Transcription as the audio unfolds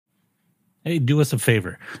Hey, do us a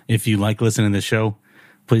favor. If you like listening to the show,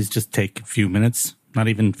 please just take a few minutes, not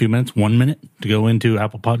even a few minutes, 1 minute to go into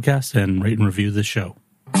Apple Podcasts and rate and review the show.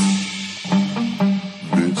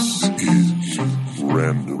 This is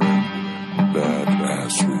Random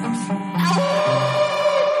Badassery.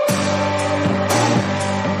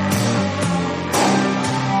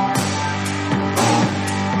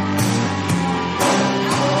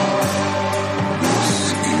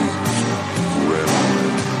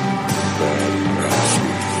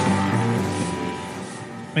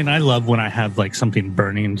 I mean, I love when I have like something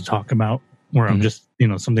burning to talk about where I'm just,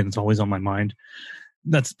 something that's always on my mind.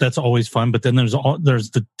 That's always fun. But then there's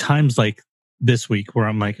the times like this week where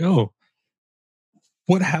I'm like, oh,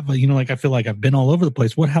 what have I, I feel like I've been all over the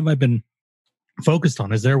place. What have I been focused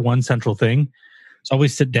on? Is there one central thing? So I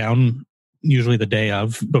always sit down, usually the day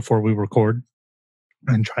of before we record,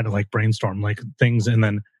 and try to like brainstorm like things. And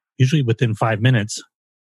then usually within 5 minutes,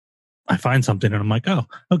 I find something and I'm like, oh,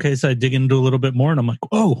 okay. So I dig into a little bit more and I'm like,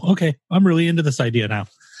 oh, okay. I'm really into this idea now.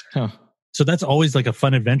 Huh. So that's always like a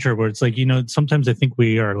fun adventure where it's like, sometimes I think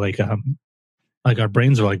we are like our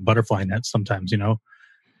brains are like butterfly nets sometimes,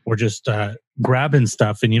 we're just grabbing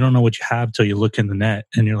stuff and you don't know what you have till you look in the net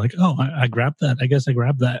and you're like, oh, I grabbed that. I guess I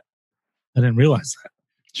grabbed that. I didn't realize that.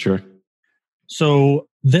 Sure. So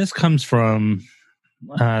this comes from,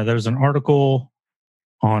 there's an article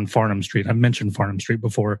on Farnham Street. I've mentioned Farnham Street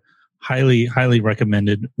before. Highly, highly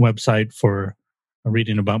recommended website for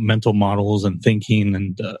reading about mental models and thinking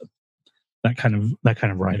and that kind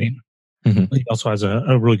of writing. Mm-hmm. He also has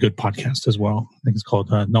a really good podcast as well. I think it's called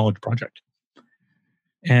Knowledge Project.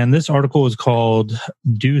 And this article is called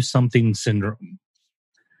 "Do Something Syndrome."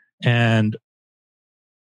 And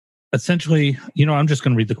essentially, I'm just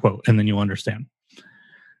going to read the quote and then you'll understand.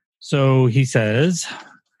 So he says,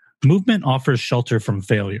 "Movement offers shelter from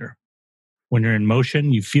failure. When you're in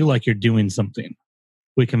motion, you feel like you're doing something.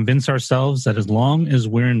 We convince ourselves that as long as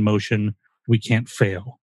we're in motion, we can't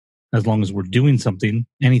fail. As long as we're doing something,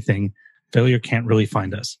 anything, failure can't really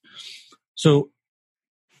find us." So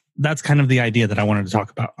that's kind of the idea that I wanted to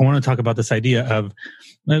talk about. I want to talk about this idea of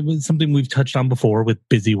something we've touched on before with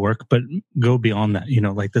busy work, but go beyond that,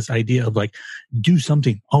 like this idea of like, do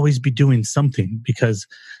something, always be doing something because,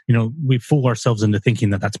 we fool ourselves into thinking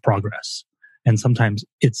that that's progress. And sometimes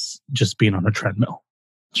it's just being on a treadmill.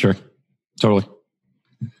 Sure. Totally.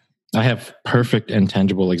 I have perfect and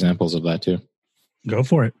tangible examples of that too. Go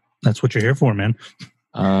for it. That's what you're here for, man.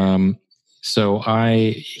 So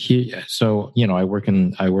I work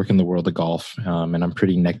in the world of golf, and I'm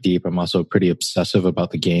pretty neck deep. I'm also pretty obsessive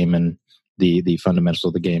about the game and the fundamentals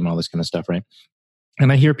of the game and all this kind of stuff, right?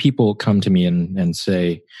 And I hear people come to me and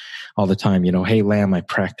say all the time, hey, Lam, I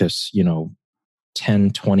practice,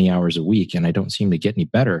 10, 20 hours a week and I don't seem to get any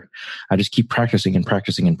better. I just keep practicing and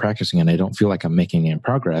practicing and practicing and I don't feel like I'm making any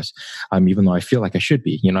progress, even though I feel like I should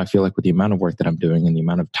be. I feel like with the amount of work that I'm doing and the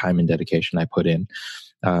amount of time and dedication I put in,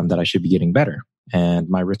 that I should be getting better. And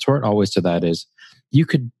my retort always to that is, you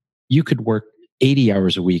could work 80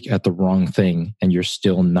 hours a week at the wrong thing and you're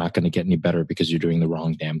still not going to get any better because you're doing the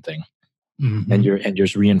wrong damn thing. Mm-hmm. And you're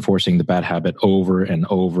just reinforcing the bad habit over and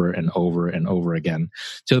over and over and over again,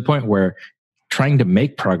 to the point where trying to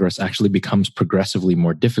make progress actually becomes progressively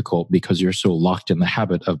more difficult because you're so locked in the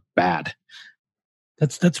habit of bad.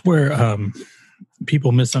 That's where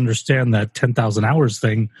people misunderstand that 10,000 hours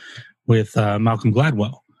thing with Malcolm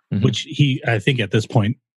Gladwell, mm-hmm. which I think at this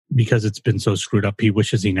point, because it's been so screwed up, he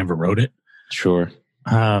wishes he never wrote it. Sure.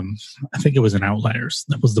 I think it was in Outliers.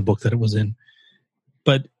 That was the book that it was in.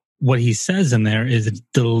 But what he says in there is it's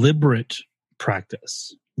deliberate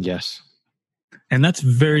practice. Yes. And that's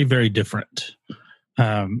very, very different.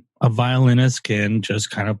 A violinist can just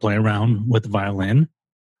kind of play around with the violin,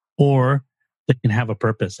 or they can have a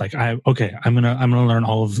purpose. Like, I'm gonna learn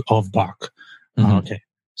all of Bach. Mm-hmm. Okay,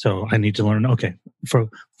 so I need to learn. Okay,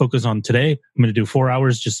 focus on today. I'm gonna do 4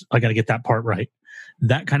 hours. I got to get that part right.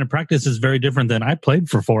 That kind of practice is very different than I played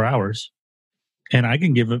for 4 hours, and I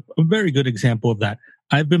can give a very good example of that.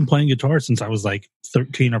 I've been playing guitar since I was like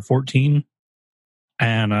 13 or 14,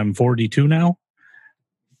 and I'm 42 now.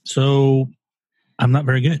 So I'm not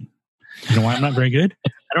very good. You know why I'm not very good?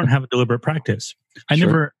 I don't have a deliberate practice. I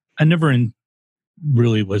never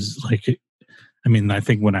really was like, I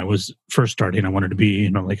think when I was first starting, I wanted to be,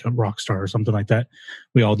 like a rock star or something like that.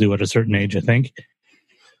 We all do at a certain age, I think.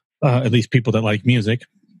 At least people that like music.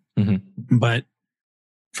 Mm-hmm. But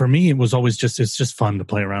for me, it was always it's just fun to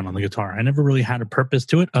play around on the guitar. I never really had a purpose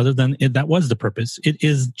to it other than that was the purpose. It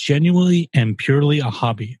is genuinely and purely a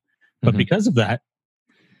hobby. But mm-hmm. because of that,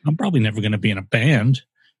 I'm probably never going to be in a band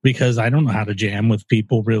because I don't know how to jam with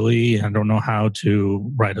people really. I don't know how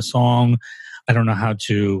to write a song. I don't know how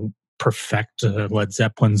to perfect a Led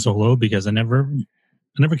Zeppelin solo because I never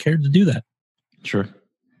cared to do that. Sure.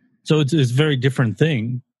 So it's a very different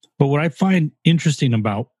thing. But what I find interesting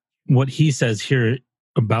about what he says here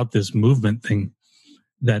about this movement thing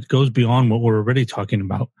that goes beyond what we're already talking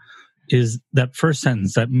about is that first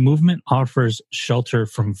sentence, that movement offers shelter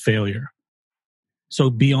from failure. So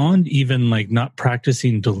beyond even like not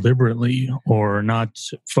practicing deliberately or not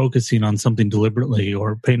focusing on something deliberately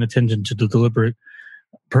or paying attention to the deliberate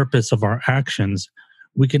purpose of our actions,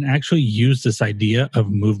 we can actually use this idea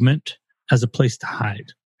of movement as a place to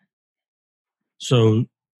hide. So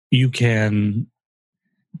you can,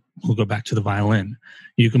 we'll go back to the violin.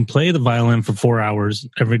 You can play the violin for 4 hours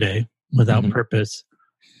every day without purpose,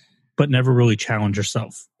 but never really challenge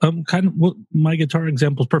yourself. Well, my guitar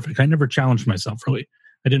example is perfect. I never challenged myself really.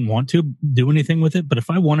 I didn't want to do anything with it, but if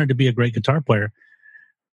I wanted to be a great guitar player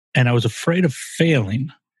and I was afraid of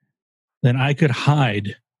failing, then I could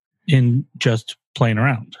hide in just playing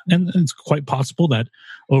around. And it's quite possible that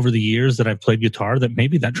over the years that I've played guitar, that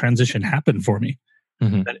maybe that transition happened for me.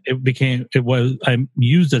 That I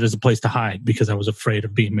used it as a place to hide because I was afraid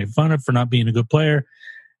of being made fun of for not being a good player.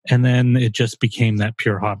 And then it just became that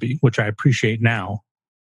pure hobby, which I appreciate now.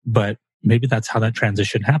 But maybe that's how that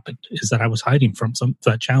transition happened, is that I was hiding from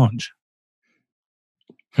that challenge.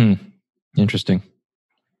 Interesting.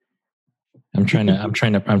 I'm trying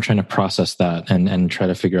to process that and try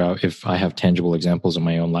to figure out if I have tangible examples in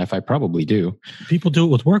my own life. I probably do. People do it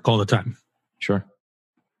with work all the time. Sure.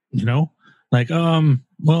 You know, like,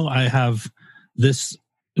 well, I have this.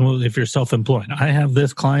 Well, if you're self-employed, I have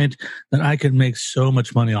this client that I could make so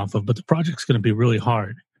much money off of, but the project's going to be really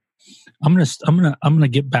hard. I'm gonna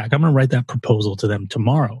get back. I'm gonna write that proposal to them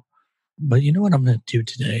tomorrow. But you know what I'm gonna do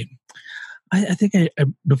today? I think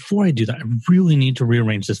before I do that, I really need to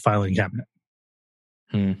rearrange this filing cabinet.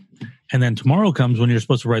 And then tomorrow comes when you're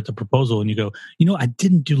supposed to write the proposal, and you go, I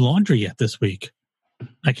didn't do laundry yet this week.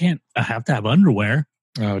 I have to have underwear.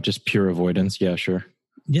 Oh, just pure avoidance. Yeah, sure.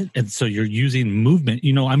 Yeah, and so you're using movement.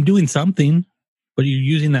 I'm doing something, but you're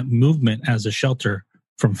using that movement as a shelter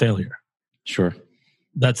from failure. Sure.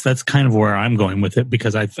 That's kind of where I'm going with it,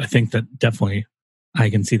 because I think that definitely I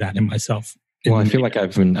can see that in myself. Well, I feel like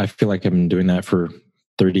I've been doing that for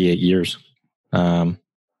 38 years.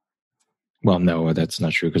 Well, no, that's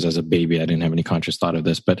not true, because as a baby, I didn't have any conscious thought of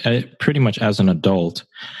this. But pretty much as an adult,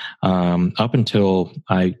 up until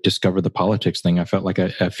I discovered the politics thing, I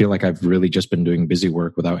feel like I've really just been doing busy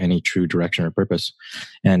work without any true direction or purpose.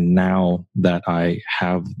 And now that I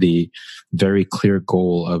have the very clear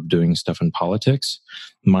goal of doing stuff in politics,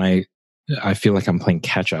 I feel like I'm playing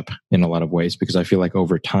catch up in a lot of ways, because I feel like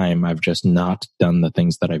over time, I've just not done the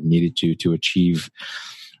things that I've needed to achieve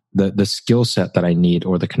the skill set that I need,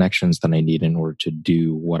 or the connections that I need in order to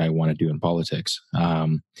do what I want to do in politics.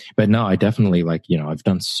 But no, I definitely I've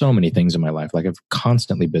done so many things in my life. Like, I'm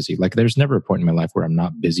constantly busy. Like, there's never a point in my life where I'm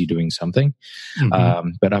not busy doing something.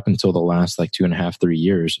 But up until the last 2.5, 3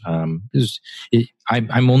 years,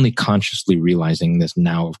 I'm only consciously realizing this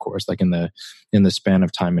now, of course. Like, in the span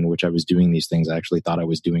of time in which I was doing these things, I actually thought I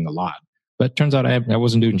was doing a lot. But it turns out I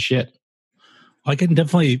wasn't doing shit. I can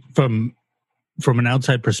definitely, from an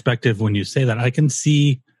outside perspective, when you say that, I can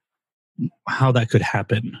see how that could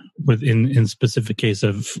happen in specific case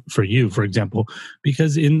for you, for example,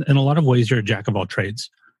 because in a lot of ways, you're a jack of all trades.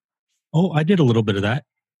 Oh, I did a little bit of that.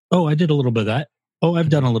 Oh, I did a little bit of that. Oh, I've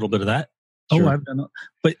done a little bit of that. Sure. Oh, I've done,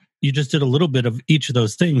 but you just did a little bit of each of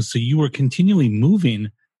those things. So you were continually moving,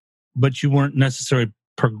 but you weren't necessarily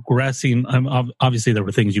progressing. Obviously there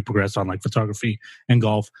were things you progressed on, like photography and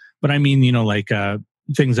golf, but I mean,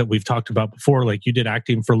 things that we've talked about before, like you did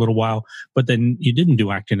acting for a little while, but then you didn't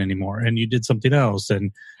do acting anymore and you did something else.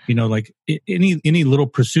 And, like any little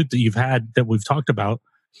pursuit that you've had that we've talked about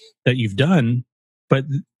that you've done, but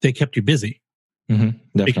they kept you busy.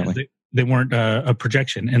 Definitely. They weren't a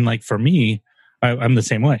projection. And like for me, I'm the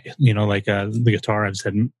same way, the guitar, I've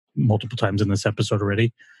said multiple times in this episode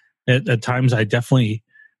already. At times I definitely,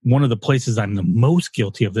 one of the places I'm the most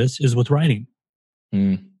guilty of this is with writing.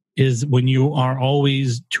 Is when you are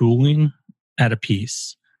always tooling at a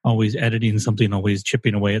piece, always editing something, always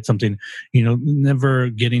chipping away at something, never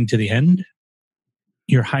getting to the end,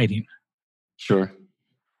 you're hiding. Sure.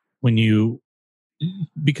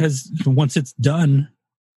 Because once it's done,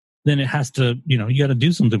 then it has to, you got to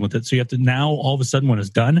do something with it. So you have to, now all of a sudden when it's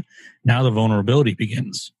done, now the vulnerability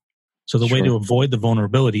begins. So the way to avoid the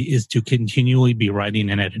vulnerability is to continually be writing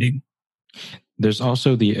and editing. There's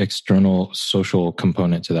also the external social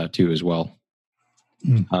component to that too, as well.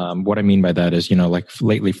 What I mean by that is, like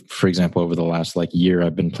lately, for example, over the last like year,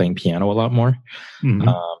 I've been playing piano a lot more.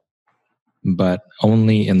 But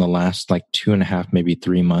only in the last like 2.5, maybe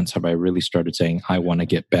 3 months have I really started saying, I want to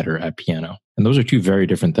get better at piano. And those are two very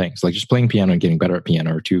different things. Like just playing piano and getting better at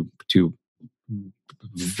piano are two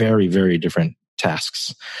very, very different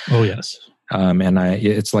tasks. Oh, yes. And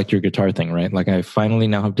it's like your guitar thing, right? Like I finally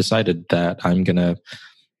now have decided that I'm going to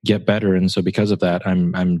get better. And so because of that,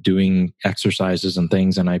 I'm doing exercises and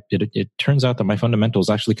things. And it turns out that my fundamentals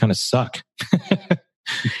actually kind of suck.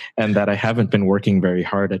 And that I haven't been working very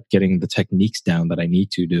hard at getting the techniques down that I need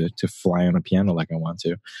to fly on a piano like I want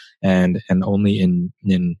to. And only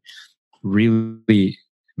in really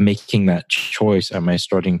making that choice am I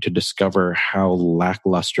starting to discover how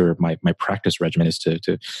lackluster my practice regimen is to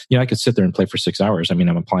I could sit there and play for 6 hours. I mean,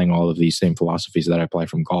 I'm applying all of these same philosophies that I apply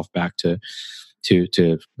from golf back to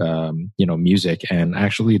music. And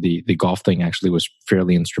actually the golf thing actually was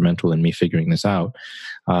fairly instrumental in me figuring this out.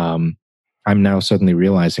 I'm now suddenly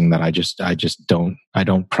realizing that I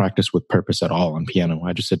don't practice with purpose at all on piano.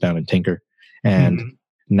 I just sit down and tinker. And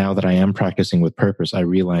now that I am practicing with purpose, I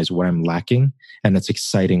realize what I'm lacking, and it's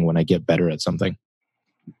exciting when I get better at something.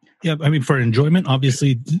 Yeah, I mean, for enjoyment,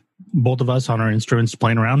 obviously, both of us on our instruments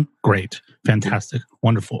playing around, great, fantastic,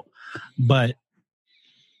 wonderful. But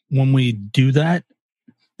when we do that,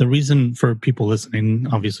 the reason for people listening,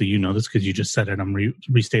 obviously you know this because you just said it, I'm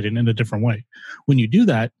restating it in a different way. When you do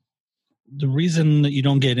that, the reason that you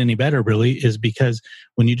don't get any better really is because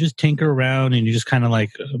when you just tinker around and you just kind of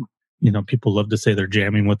like, people love to say they're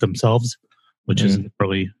jamming with themselves, which isn't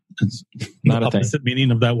really not the opposite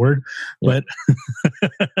meaning of that word. Yeah.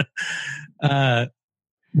 But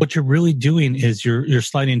what you're really doing is you're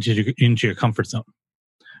sliding into your comfort zone.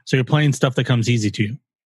 So you're playing stuff that comes easy to you.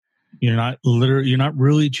 You're not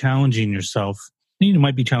really challenging yourself. You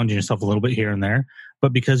might be challenging yourself a little bit here and there,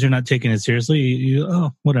 but because you're not taking it seriously,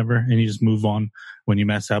 whatever, and you just move on when you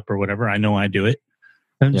mess up or whatever. I know I do it.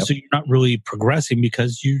 And so you're not really progressing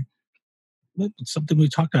because something we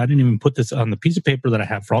talked about. I didn't even put this on the piece of paper that I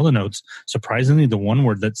have for all the notes. Surprisingly, the one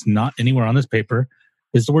word that's not anywhere on this paper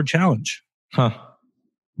is the word challenge. Huh.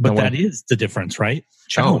 But that is the difference, right?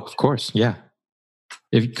 Challenge. Oh, of course. Yeah.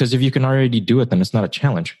 Because if you can already do it, then it's not a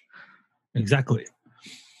challenge. Exactly.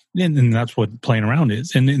 And that's what playing around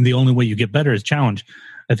is. And the only way you get better is challenge.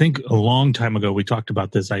 I think a long time ago, we talked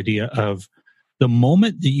about this idea of the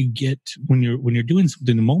moment that you get, when you're doing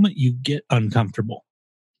something, the moment you get uncomfortable,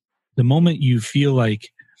 the moment you feel like,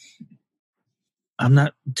 I'm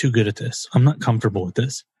not too good at this, I'm not comfortable with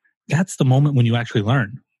this, that's the moment when you actually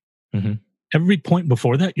learn. Mm-hmm. Every point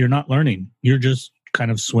before that, you're not learning. You're just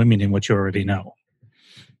kind of swimming in what you already know.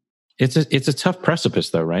 It's a tough precipice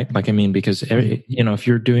though, right? Like, I mean, because, if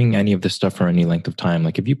you're doing any of this stuff for any length of time,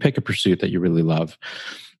 like if you pick a pursuit that you really love,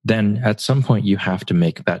 then at some point you have to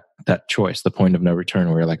make that choice, the point of no return,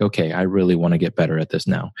 where you're like, okay, I really want to get better at this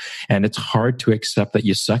now. And it's hard to accept that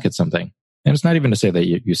you suck at something. And it's not even to say that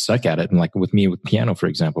you suck at it. And like with me, with piano, for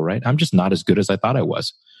example, right? I'm just not as good as I thought I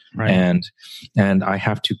was. Right. And I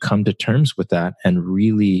have to come to terms with that and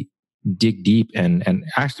really dig deep and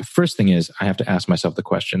actually, first thing is I have to ask myself the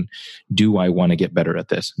question, do I want to get better at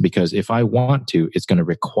this? Because if I want to, it's going to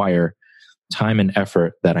require time and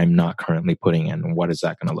effort that I'm not currently putting in. What is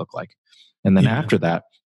that going to look like? And then after that,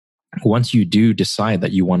 once you do decide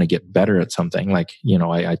that you want to get better at something, like,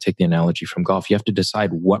 I take the analogy from golf, you have to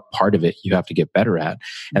decide what part of it you have to get better at.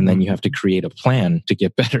 And then you have to create a plan to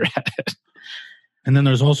get better at it. And then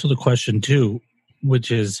there's also the question too, which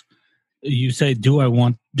is, you say, do I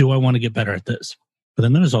want to get better at this? But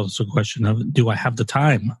then there's also a question of, do I have the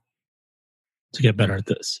time to get better at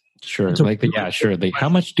this? Sure. So, how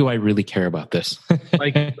much do I really care about this?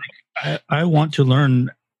 I want to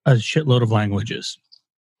learn a shitload of languages,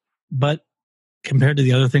 but compared to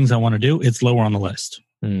the other things I want to do, it's lower on the list.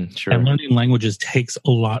 Sure. And learning languages takes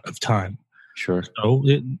a lot of time. Sure. So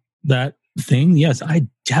that thing, yes, I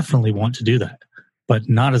definitely want to do that, but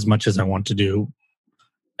not as much as I want to do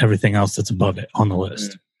everything else that's above it on the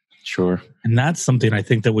list. Sure. And that's something I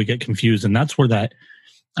think that we get confused. And that's where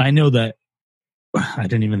I know that I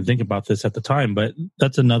didn't even think about this at the time, but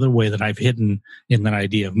that's another way that I've hidden in that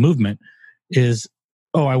idea of movement is,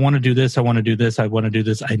 I want to do this. I want to do this. I want to do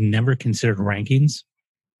this. I never considered rankings.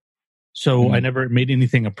 So I never made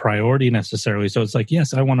anything a priority necessarily. So it's like,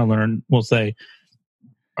 yes, I want to learn. We'll say,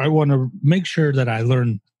 I want to make sure that I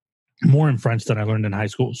learn more in French than I learned in high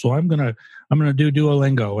school. So I'm gonna do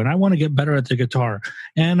Duolingo, and I want to get better at the guitar,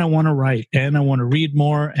 and I want to write, and I want to read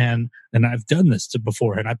more, and I've done this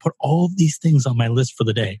before, and I put all of these things on my list for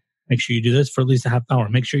the day. Make sure you do this for at least a half hour.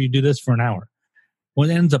 Make sure you do this for an hour. what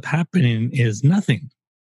ends up happening is nothing,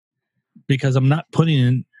 because I'm not putting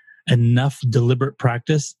in enough deliberate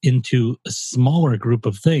practice into a smaller group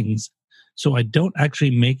of things. So I don't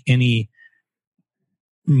actually make any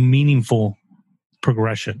meaningful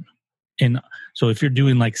progression. And so if you're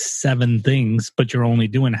doing like 7 things, but you're only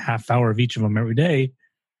doing a half hour of each of them every day,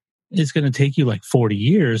 it's going to take you like 40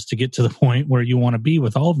 years to get to the point where you want to be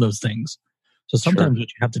with all of those things. So sometimes what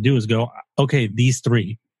you have to do is go, okay, these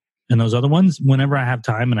 3 and those other ones, whenever I have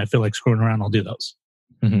time and I feel like screwing around, I'll do those.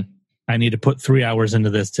 Mm-hmm. I need to put 3 hours into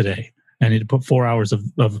this today. I need to put 4 hours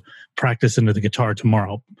of practice into the guitar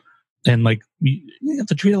tomorrow. And like, you have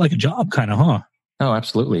to treat it like a job kind of, huh? Oh,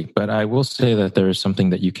 absolutely. But I will say that there is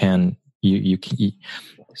something that you can.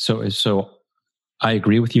 So I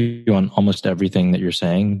agree with you on almost everything that you're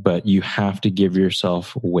saying, but you have to give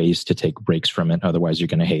yourself ways to take breaks from it. Otherwise, you're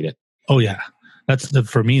going to hate it. Oh yeah,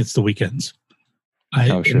 for me. It's the weekends.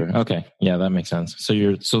 Sure. Okay. Yeah, that makes sense.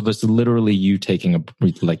 So that's literally you taking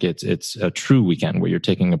it's a true weekend where you're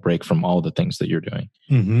taking a break from all the things that you're doing.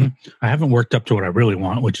 Mm-hmm. I haven't worked up to what I really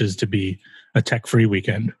want, which is to be a tech-free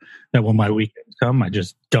weekend. That when my weekends come, I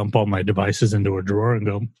just dump all my devices into a drawer and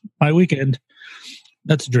go, my weekend.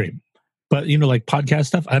 That's a dream. But, like podcast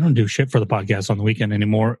stuff, I don't do shit for the podcast on the weekend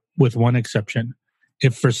anymore, with one exception.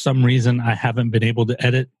 If for some reason I haven't been able to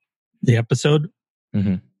edit the episode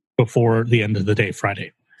before the end of the day,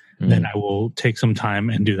 Friday, then I will take some time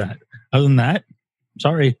and do that. Other than that,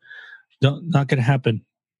 sorry, not going to happen.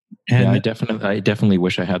 And I definitely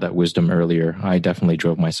wish I had that wisdom earlier. I definitely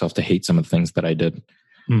drove myself to hate some of the things that I did.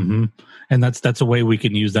 Mm-hmm. And that's a way we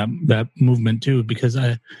can use that movement too, because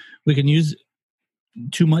we can use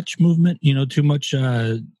too much movement, too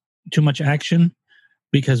much action,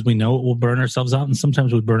 because we know it will burn ourselves out, and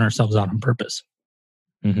sometimes we burn ourselves out on purpose.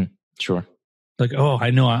 Mm-hmm. Sure. Like, oh,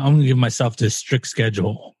 I know I'm going to give myself this strict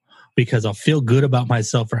schedule because I'll feel good about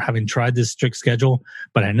myself for having tried this strict schedule,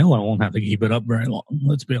 but I know I won't have to keep it up very long.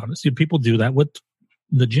 Let's be honest. People do that with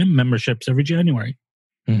the gym memberships every January.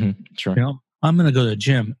 Mm-hmm. Sure. I'm going to go to the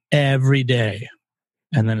gym every day.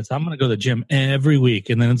 And then I'm going to go to the gym every week.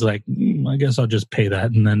 And then it's like, I guess I'll just pay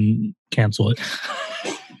that and then cancel it.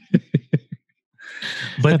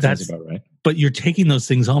 But that's about right. But you're taking those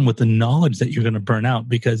things on with the knowledge that you're going to burn out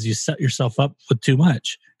because you set yourself up with too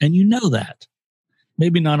much. And you know that.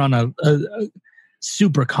 Maybe not on a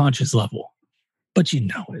super conscious level, but you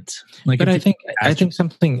know it. But I think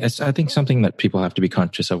something that people have to be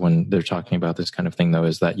conscious of when they're talking about this kind of thing, though,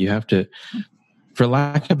 is that you have to, for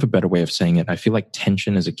lack of a better way of saying it, I feel like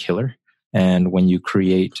tension is a killer. And when you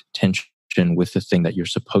create tension with the thing that you're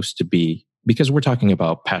supposed to be, because we're talking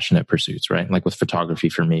about passionate pursuits, right? Like with photography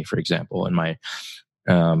for me, for example, in my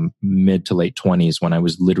mid to late 20s, when I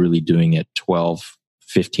was literally doing it 12,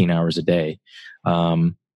 15 hours a day,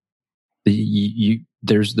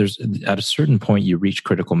 there's at a certain point you reach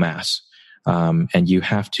critical mass, and you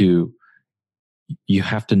have to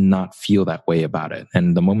not feel that way about it.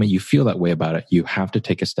 And the moment you feel that way about it, you have to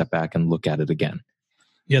take a step back and look at it again.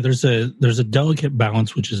 Yeah, there's a delicate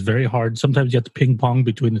balance, which is very hard. Sometimes you have to ping pong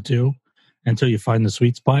between the two until you find the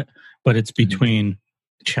sweet spot. But it's between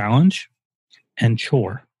challenge and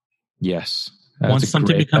chore. Yes. Once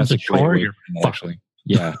something becomes a chore, you're actually.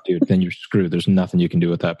 Yeah, dude, then you're screwed. There's nothing you can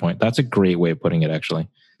do at that point. That's a great way of putting it, actually.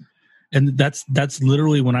 And that's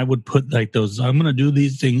literally when I would put like those, I'm going to do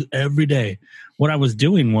these things every day. What I was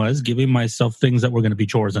doing was giving myself things that were going to be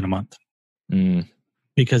chores in a month.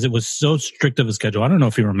 Because it was so strict of a schedule. I don't know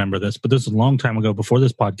if you remember this, but this was a long time ago before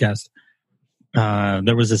this podcast.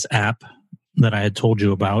 There was this app that I had told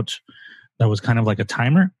you about that was kind of like a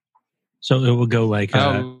timer. So it would go like...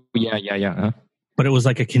 yeah. Huh? But it was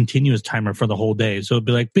like a continuous timer for the whole day. So it'd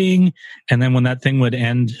be like bing. And then when that thing would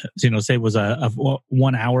end, say it was a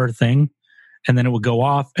 1 hour thing, and then it would go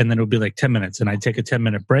off, and then it would be like 10 minutes. And I'd take a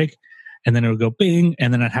 10-minute break, and then it would go bing.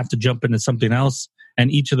 And then I'd have to jump into something else.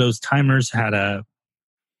 And each of those timers had a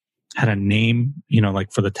name,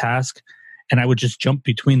 like for the task. And I would just jump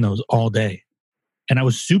between those all day. And I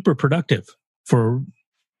was super productive for a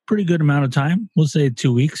pretty good amount of time. We'll say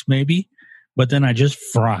 2 weeks maybe. But then I just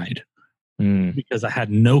fried. Because I had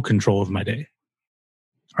no control of my day.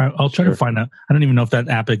 I'll try to find out. I don't even know if that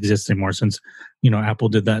app exists anymore since, Apple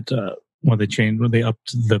did that when they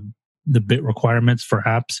upped the bit requirements for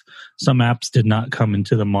apps. Some apps did not come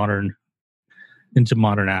into modern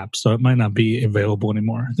apps, so it might not be available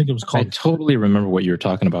anymore. I think it was called... I totally remember what you were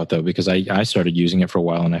talking about, though, because I started using it for a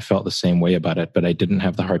while and I felt the same way about it, but I didn't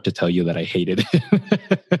have the heart to tell you that I hated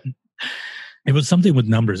it. It was something with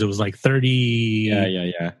numbers. It was like 30...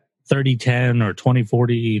 Yeah. 30-10 or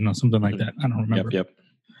 20-40, something like that. I don't remember. Yep.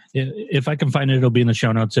 If I can find it, it'll be in the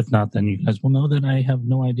show notes. If not, then you guys will know that I have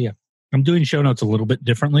no idea. I'm doing show notes a little bit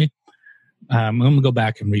differently. I'm going to go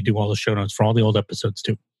back and redo all the show notes for all the old episodes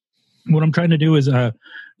too. What I'm trying to do is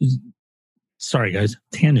sorry guys,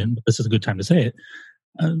 tangent, but this is a good time to say it.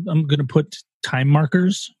 I'm going to put time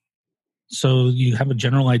markers so you have a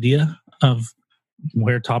general idea of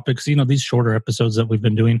where topics, these shorter episodes that we've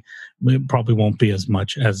been doing, it probably won't be as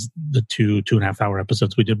much as the 2.5 hour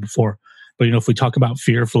episodes we did before. But, if we talk about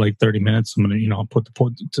fear for like 30 minutes, I'm going to, I'll put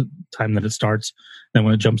the time that it starts. Then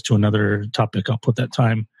when it jumps to another topic, I'll put that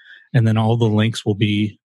time. And then all the links will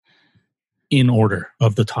be in order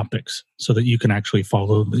of the topics so that you can actually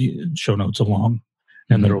follow the show notes along.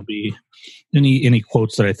 And there will be any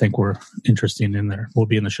quotes that I think were interesting in there will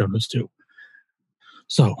be in the show notes too.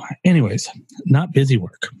 So anyways, not busy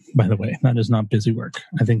work, by the way. That is not busy work.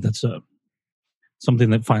 I think that's something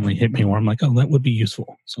that finally hit me where I'm like, oh, that would be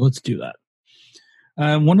useful. So let's do that.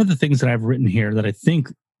 One of the things that I've written here that I think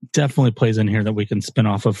definitely plays in here that we can spin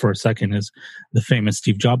off of for a second is the famous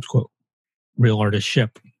Steve Jobs quote, real artists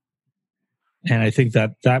ship. And I think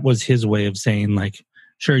that was his way of saying, like,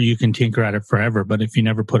 sure, you can tinker at it forever, but if you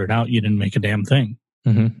never put it out, you didn't make a damn thing.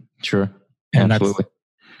 Mm-hmm. Sure. And absolutely.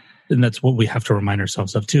 That's what we have to remind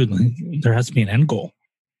ourselves of too. Like, there has to be an end goal.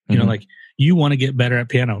 Like, you want to get better at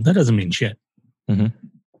piano. That doesn't mean shit. Mm-hmm.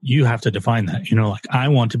 You have to define that. Like, I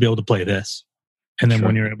want to be able to play this. And then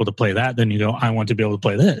when you're able to play that, then you go, I want to be able to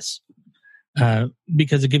play this.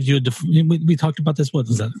 Because it gives you we talked about this, what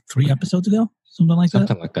was that, 3 episodes ago? Something like that?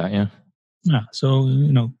 Something like that, yeah. Yeah.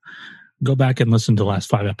 So, go back and listen to the last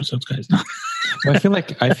 5 episodes, guys. Well,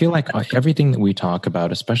 I feel like everything that we talk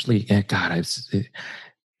about, especially,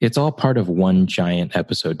 it's all part of one giant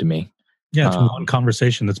episode to me. Yeah, it's one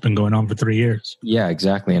conversation that's been going on for 3 years. Yeah,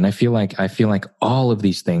 exactly. And I feel like all of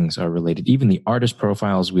these things are related. Even the artist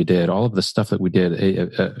profiles we did, all of the stuff that we did,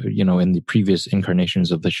 in the previous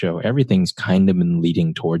incarnations of the show, everything's kind of been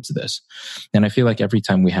leading towards this. And I feel like every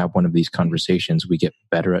time we have one of these conversations, we get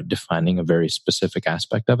better at defining a very specific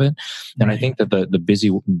aspect of it. And right. I think that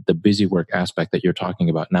the busy work aspect that you're talking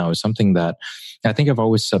about now is something that I think I've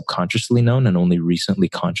always subconsciously known and only recently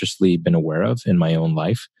consciously been aware of in my own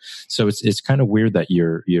life. So it's kind of weird that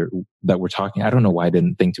that we're talking. I don't know why I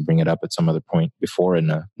didn't think to bring it up at some other point before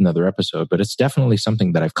in another episode, but it's definitely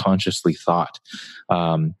something that I've consciously thought,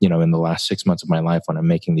 in the last 6 months of my life when I'm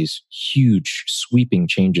making these huge sweeping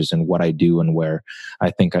changes in what I do and where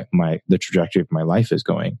I think the trajectory of my life is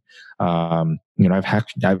going.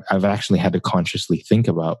 I've actually had to consciously think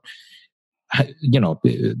about,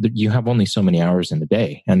 you have only so many hours in the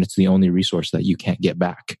day, and it's the only resource that you can't get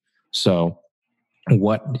back. So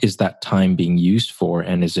what is that time being used for,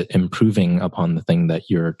 and is it improving upon the thing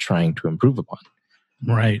that you're trying to improve upon?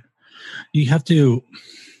 Right. You have to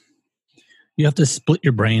split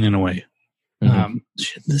your brain in a way. Mm-hmm.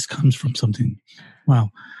 This comes from something.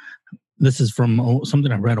 Wow. This is from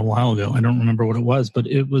something I read a while ago. I don't remember what it was, but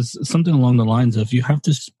it was something along the lines of you have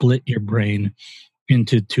to split your brain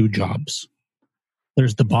into 2 jobs.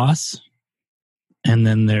 There's the boss, and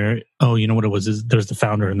then you know what it was? Is there's the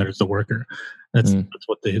founder and there's the worker. That's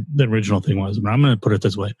what the original thing was. But I'm going to put it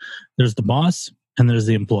this way. There's the boss and there's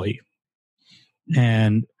the employee.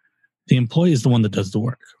 And the employee is the one that does the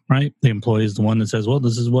work, right? The employee is the one that says, well,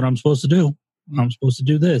 this is what I'm supposed to do. I'm supposed to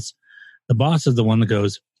do this. The boss is the one that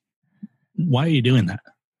goes, why are you doing that?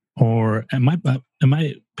 Or am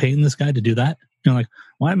I paying this guy to do that? Like,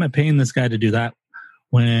 why am I paying this guy to do that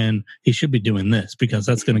when he should be doing this? Because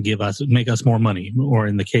that's going to make us more money. Or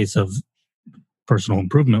in the case of personal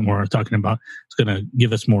improvement, where we're talking about, it's going to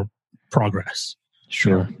give us more progress.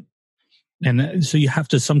 Sure. And so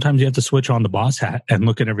sometimes you have to switch on the boss hat and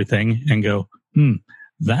look at everything and go,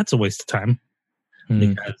 that's a waste of time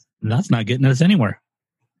because that's not getting us anywhere.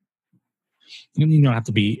 You don't have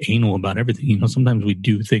to be anal about everything. Sometimes we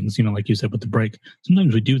do things, like you said with the break,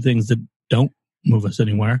 sometimes we do things that don't move us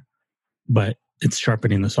anywhere, but it's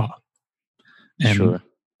sharpening the saw. And, sure.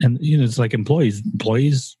 And, it's like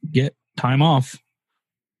employees get time off.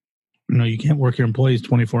 You can't work your employees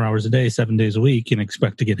 24 hours a day, 7 days a week and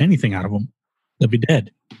expect to get anything out of them. They'll be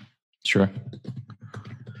dead. Sure.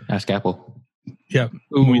 Ask Apple. Yeah.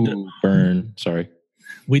 Ooh, burn. Sorry.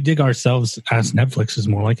 We dig ourselves. Ask Netflix is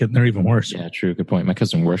more like it. They're even worse. Yeah, true. Good point. My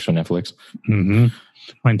cousin works for Netflix. Mm-hmm.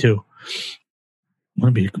 Mine too.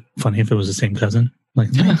 Wouldn't it be funny if it was the same cousin? Like,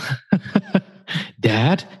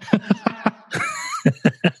 Dad?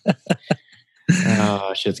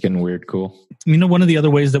 Oh, shit's getting weird. Cool. One of the other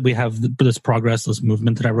ways that we have this progress, this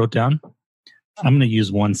movement that I wrote down, I'm going to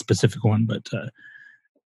use one specific one, but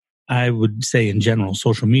I would say in general,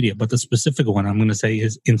 social media, but the specific one I'm going to say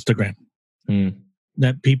is Instagram.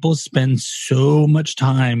 that people spend so much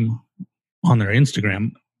time on their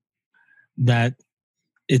Instagram that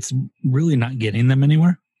it's really not getting them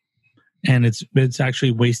anywhere. And it's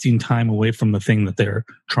actually wasting time away from the thing that they're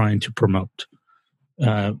trying to promote.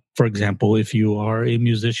 For example, if you are a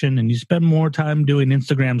musician and you spend more time doing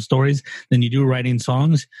Instagram stories than you do writing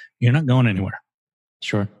songs, you're not going anywhere.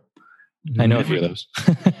 Sure. I know a few of those.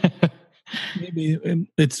 Maybe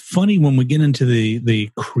it's funny when we get into the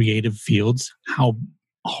creative fields, how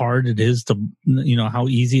hard it is to, how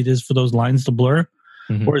easy it is for those lines to blur.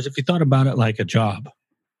 Mm-hmm. Whereas if you thought about it like a job,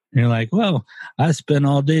 you're like, well, I spent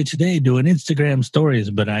all day today doing Instagram stories,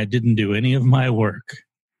 but I didn't do any of my work.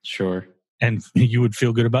 Sure. And you would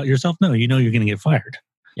feel good about yourself? No, you're going to get fired.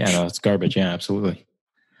 Yeah, no, it's garbage. Yeah, absolutely.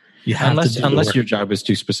 You have unless your job is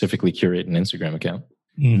to specifically curate an Instagram account.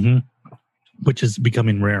 Mm-hmm. Which is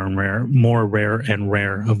becoming rare and rare, more rare and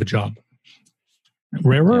rare of a job.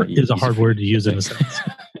 Rarer is a hard word to use in a sentence.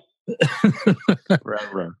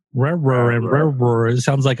 Rare. It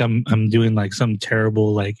sounds like I'm doing like some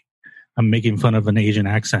terrible, like I'm making fun of an Asian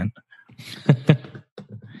accent.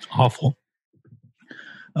 It's awful.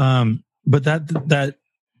 But that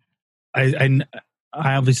I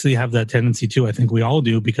obviously have that tendency too. I think we all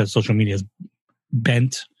do because social media is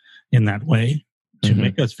bent in that way to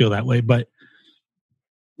make us feel that way. But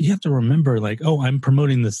you have to remember, like, oh, I'm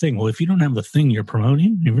promoting this thing. Well, if you don't have the thing you're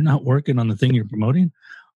promoting, if you're not working on the thing you're promoting,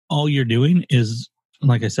 all you're doing is,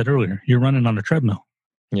 like I said earlier, you're running on a treadmill.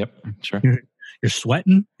 Yep, sure. You're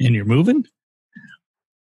sweating and you're moving,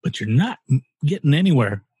 but you're not getting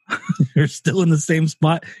anywhere. You're still in the same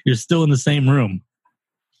spot. You're still in the same room.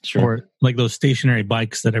 Sure. Or like those stationary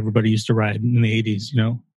bikes that everybody used to ride in the 80s,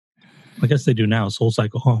 I guess they do now, Soul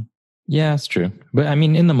Cycle Home. Yeah, it's true. But I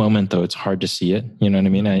mean, in the moment, though, it's hard to see it. You know what I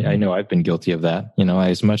mean? I know I've been guilty of that.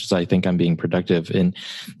 As much as I think I'm being productive in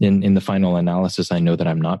the final analysis, I know that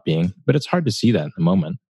I'm not being, but it's hard to see that in the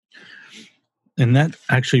moment. And that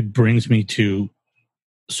actually brings me to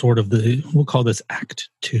sort of we'll call this Act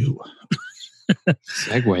 2.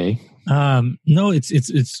 Segue. No,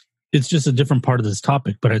 it's just a different part of this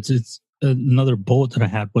topic, but it's another bullet that I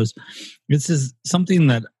had was, this is something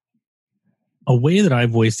that, a way that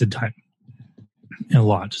I've wasted time a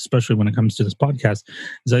lot, especially when it comes to this podcast,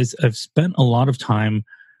 is I've spent a lot of time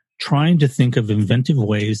trying to think of inventive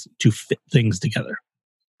ways to fit things together.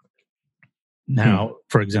 Now,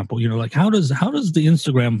 for example, like how does the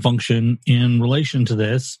Instagram function in relation to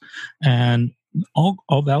this? And all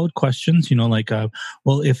valid questions,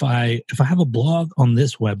 well, if I have a blog on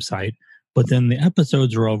this website, but then the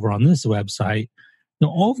episodes are over on this website,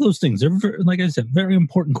 all of those things are, like I said, very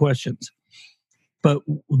important questions. But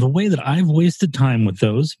the way that I've wasted time with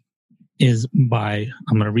those is I'm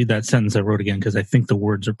going to read that sentence I wrote again because I think the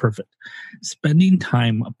words are perfect. Spending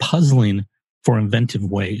time puzzling for inventive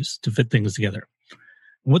ways to fit things together.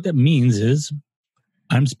 What that means is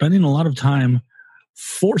I'm spending a lot of time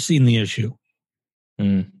forcing the issue,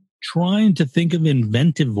 trying to think of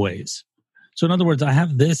inventive ways. So in other words, I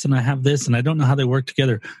have this and I have this and I don't know how they work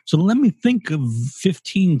together. So let me think of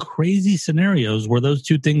 15 crazy scenarios where those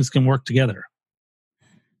two things can work together.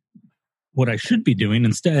 What I should be doing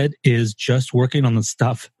instead is just working on the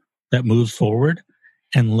stuff that moves forward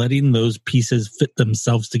and letting those pieces fit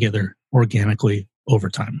themselves together organically over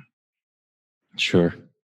time. Sure.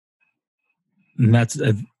 And that's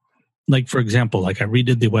like, for example, like I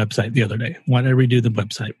redid the website the other day. Why did I redo the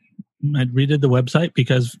website? I redid the website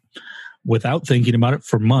because without thinking about it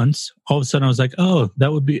for months, all of a sudden I was like, oh,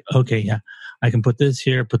 that would be okay. Yeah, I can put this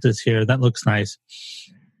here. That looks nice.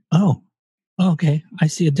 Oh, okay, I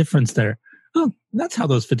see a difference there. Oh, that's how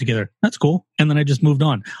those fit together. That's cool. And then I just moved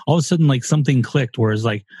on. All of a sudden, like something clicked where it's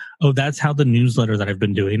like, oh, that's how the newsletter that I've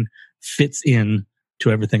been doing fits in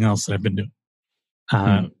to everything else that I've been doing.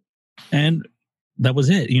 And that was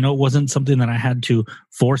it. It wasn't something that I had to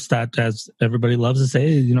force that, as everybody loves to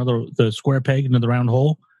say, the square peg into the round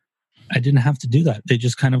hole. I didn't have to do that. They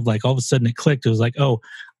just kind of like, all of a sudden it clicked. It was like, oh,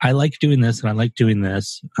 I like doing this and I like doing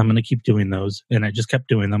this. I'm going to keep doing those. And I just kept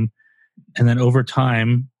doing them. And then over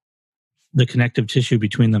time, the connective tissue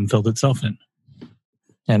between them filled itself in.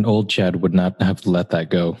 And old Chad would not have let that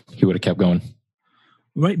go. He would have kept going.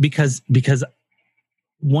 Right, because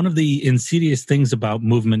one of the insidious things about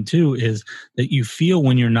movement too is that you feel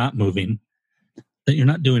when you're not moving that you're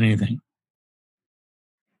not doing anything.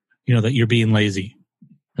 That you're being lazy.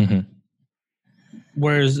 Mm-hmm.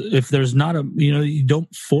 Whereas if there's not you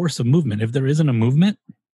don't force a movement. If there isn't a movement,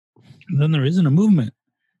 then there isn't a movement.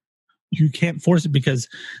 You can't force it because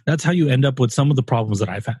that's how you end up with some of the problems that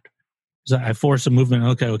I've had. So I force a movement.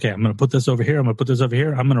 Okay. I'm going to put this over here. I'm going to put this over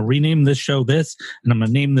here. I'm going to rename this show this, and I'm going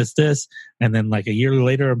to name this. And then like a year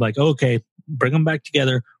later, I'm like, okay, bring them back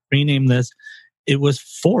together, rename this. It was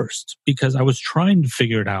forced because I was trying to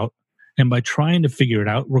figure it out. And by trying to figure it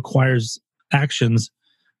out requires actions,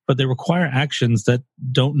 but they require actions that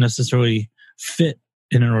don't necessarily fit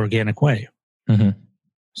in an organic way. Mm-hmm.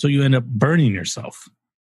 So you end up burning yourself.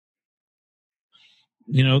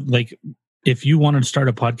 Like if you want to start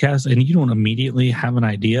a podcast and you don't immediately have an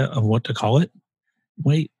idea of what to call it,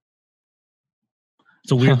 wait.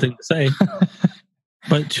 It's a weird thing to say,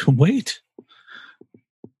 but wait.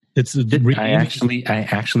 I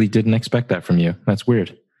actually didn't expect that from you. That's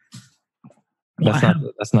weird.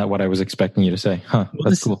 That's not what I was expecting you to say. Huh? Well,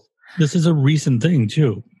 that's cool. This is a recent thing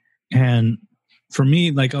too, and for me,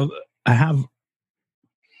 like I have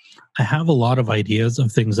a lot of ideas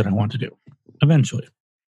of things that I want to do. Eventually,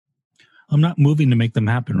 I'm not moving to make them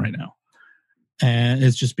happen right now, and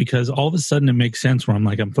it's just because all of a sudden it makes sense where I'm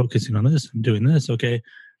like, I'm focusing on this, I'm doing this. Okay,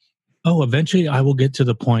 eventually I will get to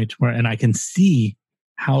the point where, and I can see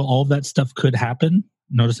how all that stuff could happen.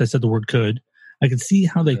 Notice I said the word could. I can see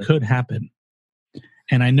how they could happen.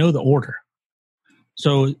 And I know the order.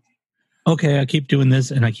 So, okay, I keep doing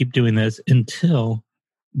this and I keep doing this until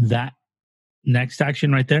that next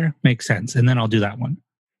action right there makes sense. And then I'll do that one.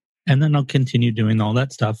 And then I'll continue doing all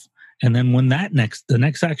that stuff. And then when the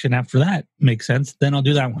next action after that makes sense, then I'll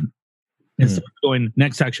do that one. Instead of going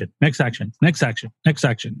next action, next action, next action, next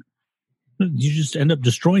action. You just end up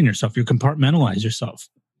destroying yourself. You compartmentalize yourself.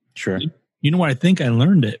 Sure. You know where I think I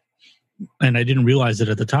learned it, and I didn't realize it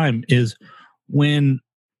at the time, is when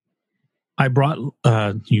I brought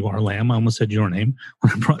you are Lamb. I almost said your name.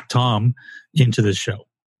 When I brought Tom into this show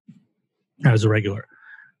as a regular,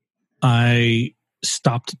 I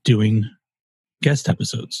stopped doing guest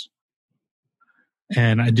episodes.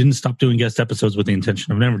 And I didn't stop doing guest episodes with the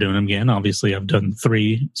intention of never doing them again. Obviously, I've done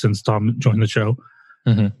 3 since Tom joined the show.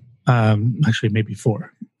 Mm-hmm. Actually, maybe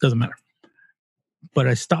 4. Doesn't matter. But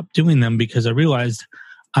I stopped doing them because I realized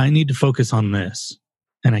I need to focus on this.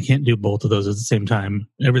 And I can't do both of those at the same time.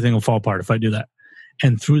 Everything will fall apart if I do that.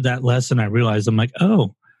 And through that lesson, I realized I'm like,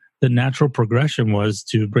 the natural progression was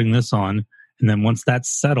to bring this on. And then once that's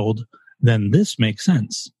settled, then this makes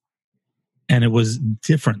sense. And it was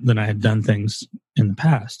different than I had done things in the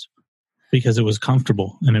past because it was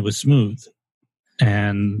comfortable and it was smooth.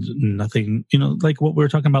 And nothing, like what we were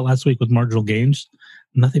talking about last week with marginal gains,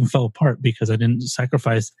 nothing fell apart because I didn't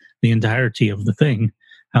sacrifice the entirety of the thing.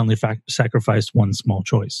 I only sacrificed one small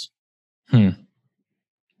choice.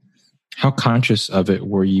 How conscious of it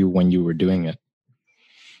were you when you were doing it?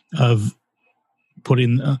 Of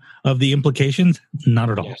putting, of the implications? Not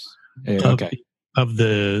at all. Yes. Okay. Of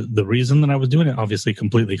the reason that I was doing it, obviously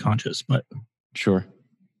completely conscious, but sure.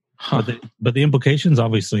 Huh. But the implications,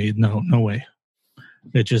 obviously, no way.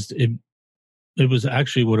 It was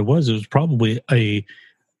actually what it was. It was probably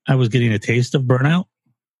I was getting a taste of burnout.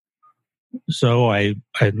 So I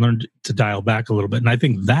learned to dial back a little bit. And I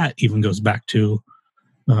think that even goes back to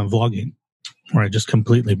vlogging, where I just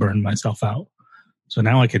completely burned myself out. So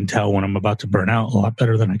now I can tell when I'm about to burn out a lot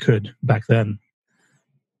better than I could back then.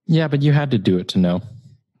 Yeah, but you had to do it to know.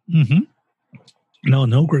 Mm-hmm.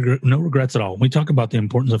 No regrets at all. When we talk about the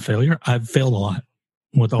importance of failure, I've failed a lot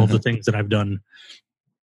with all the things that I've done.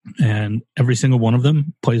 And every single one of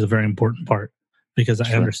them plays a very important part because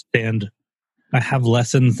I understand I have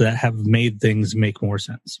lessons that have made things make more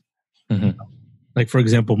sense. Mm-hmm. Like, for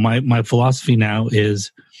example, my philosophy now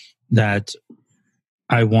is that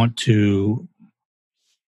I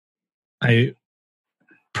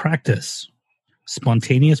practice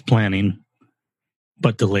spontaneous planning,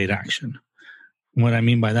 but delayed action. What I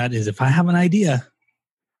mean by that is if I have an idea,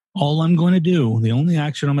 all I'm going to do, the only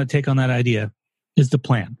action I'm going to take on that idea is to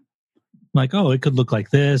plan. Like, it could look like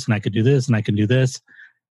this, and I could do this, and I can do this.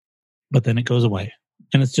 But then it goes away.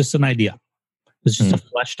 And it's just an idea. It's just a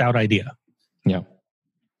fleshed out idea. Yeah.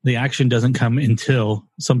 The action doesn't come until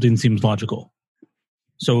something seems logical.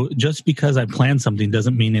 So just because I plan something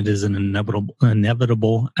doesn't mean it is an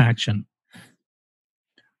inevitable action,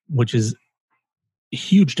 which is a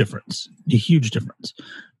huge difference.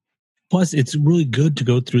 Plus, it's really good to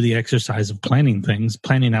go through the exercise of planning things,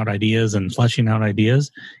 planning out ideas and fleshing out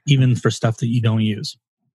ideas, even for stuff that you don't use.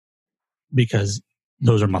 Because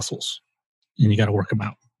those are muscles and you got to work them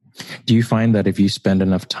out. Do you find that if you spend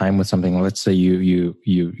enough time with something, let's say you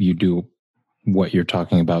do what you're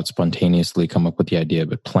talking about spontaneously, come up with the idea,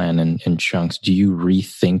 but plan in chunks, do you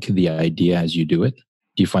rethink the idea as you do it?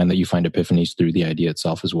 Do you find that you find epiphanies through the idea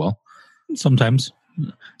itself as well? Sometimes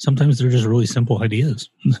they're just really simple ideas.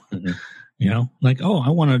 Mm-hmm. Like, oh, I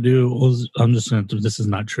want to do, I'm just going to, this is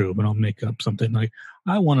not true, but I'll make up something like,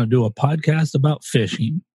 I want to do a podcast about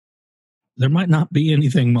fishing. There might not be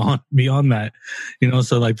anything beyond that,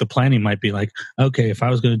 so like the planning might be like, okay, if I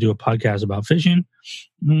was going to do a podcast about fishing,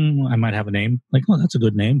 I might have a name like, oh, that's a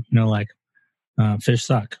good name, like Fish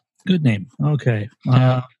Suck. Good name. Okay.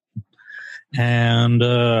 And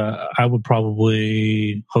I would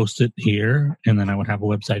probably host it here, and then I would have a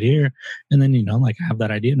website here, and then like I have that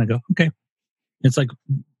idea, and I go, okay. It's like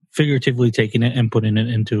figuratively taking it and putting it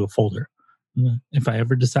into a folder. If I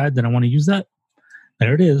ever decide that I want to use that,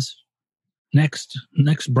 there it is. Next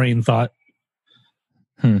brain thought.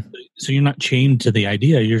 So you're not chained to the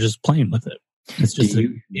idea; you're just playing with it. It's just a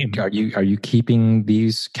game. Are you keeping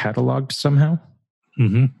these cataloged somehow?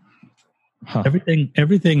 Mm-hmm. Huh.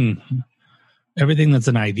 Everything that's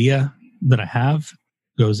an idea that I have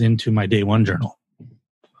goes into my day one journal.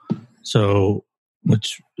 So,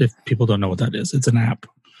 which if people don't know what that is, it's an app.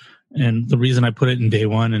 And the reason I put it in day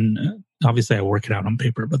one, and obviously I work it out on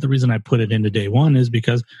paper, but the reason I put it into day one is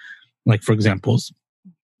because, like, for examples,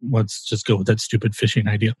 let's just go with that stupid fishing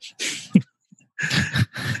idea.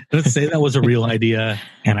 Let's say that was a real idea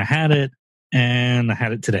and I had it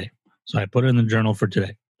today. So I put it in the journal for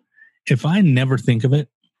today. If I never think of it,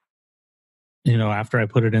 after I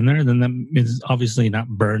put it in there, then that is obviously not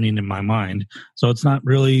burning in my mind. So it's not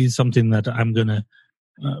really something that I'm going to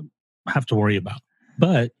have to worry about.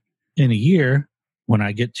 But in a year, when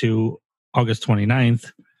I get to August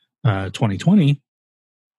 29th, 2020,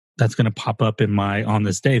 that's going to pop up in my on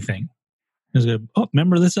this day thing. It's going to, oh,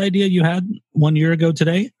 remember this idea you had 1 year ago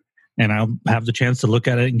today? And I'll have the chance to look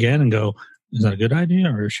at it again and go, is that a good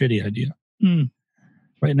idea or a shitty idea?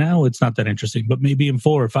 Right now, it's not that interesting, but maybe in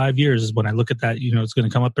 4 or 5 years is when I look at that, it's going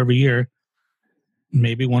to come up every year.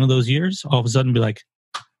 Maybe one of those years, all of a sudden be like,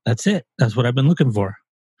 that's it. That's what I've been looking for.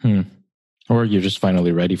 Or you're just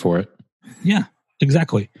finally ready for it. Yeah,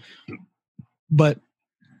 exactly. But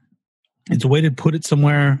it's a way to put it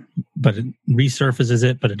somewhere, but it resurfaces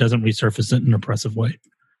it, but it doesn't resurface it in an oppressive way.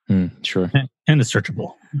 Sure. And it's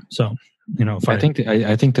searchable. So, if I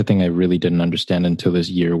think the thing I really didn't understand until this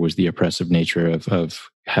year was the oppressive nature of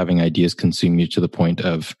having ideas consume you to the point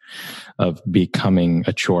of becoming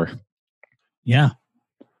a chore. Yeah.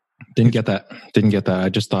 Didn't get that. I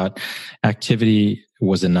just thought activity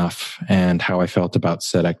was enough, and how I felt about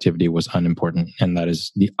said activity was unimportant. And that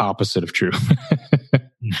is the opposite of true.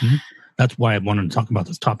 Mm-hmm. That's why I wanted to talk about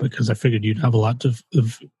this topic, because I figured you'd have a lot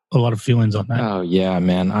of feelings on that. Oh yeah,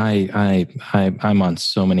 man. I'm on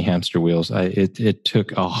so many hamster wheels. It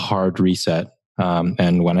took a hard reset.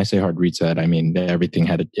 And when I say hard reset, I mean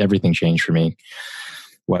everything changed for me.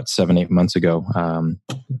 7-8 months ago,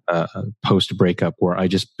 post breakup, where I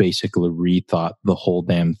just basically rethought the whole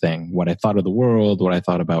damn thing. What I thought of the world, what I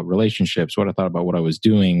thought about relationships, what I thought about what I was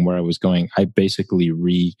doing, where I was going. I basically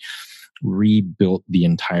rebuilt the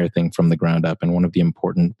entire thing from the ground up. And one of the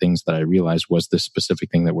important things that I realized was this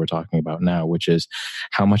specific thing that we're talking about now, which is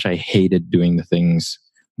how much I hated doing the things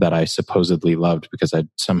that I supposedly loved, because I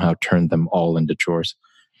somehow turned them all into chores.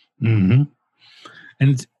 Mm-hmm.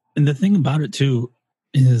 And the thing about it too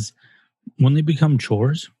is when they become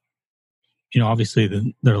chores,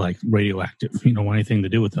 obviously they're like radioactive, want anything to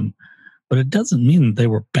do with them, but it doesn't mean that they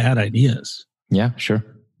were bad ideas. Yeah, sure.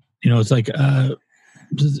 It's like,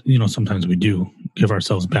 sometimes we do give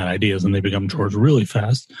ourselves bad ideas and they become chores really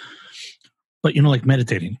fast. But, like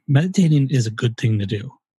meditating is a good thing to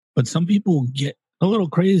do. But some people get a little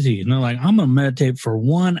crazy and they're like, I'm going to meditate for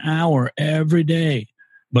 1 hour every day,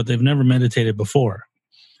 but they've never meditated before.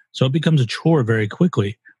 So it becomes a chore very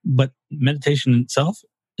quickly. But meditation itself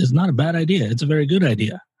is not a bad idea. It's a very good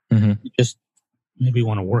idea. Mm-hmm. You just maybe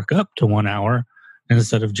want to work up to 1 hour, and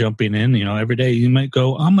instead of jumping in, every day you might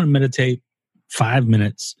go, I'm going to meditate 5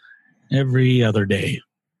 minutes every other day,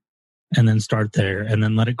 and then start there and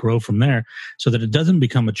then let it grow from there, so that it doesn't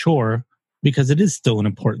become a chore, because it is still an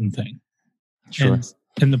important thing. Sure.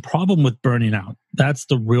 And the problem with burning out, that's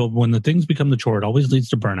the real, when the things become the chore, it always leads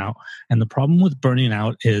to burnout. And the problem with burning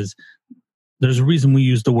out is there's a reason we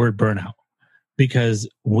use the word burnout, because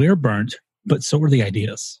we're burnt, but so are the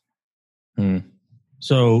ideas.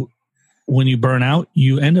 So when you burn out,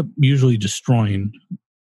 you end up usually destroying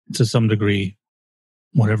to some degree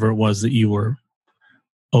whatever it was that you were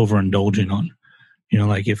overindulging on.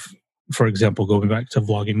 Like if, for example, going back to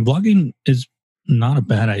vlogging is not a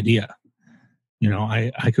bad idea.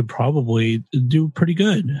 I could probably do pretty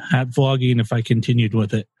good at vlogging if I continued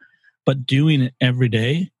with it, but doing it every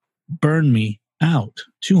day burned me out.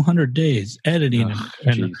 200 days editing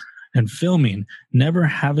and and filming, never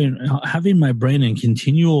having my brain in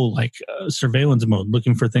continual surveillance mode,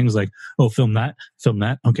 looking for things like, oh, film that,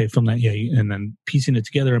 okay, film that, yeah, and then piecing it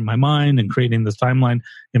together in my mind and creating this timeline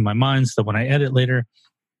in my mind so that when I edit later,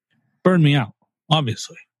 burn me out,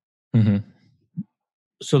 obviously. Mm-hmm.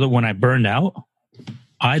 So that when I burned out,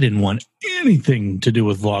 I didn't want anything to do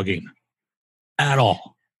with vlogging at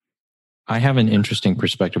all. I have an interesting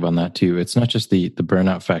perspective on that too. It's not just the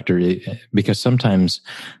burnout factor, because sometimes,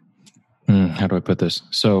 how do I put this?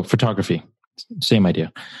 So photography, same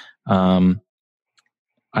idea.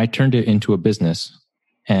 I turned it into a business,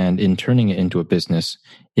 and in turning it into a business,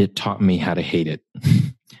 it taught me how to hate it.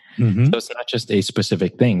 Mm-hmm. So it's not just a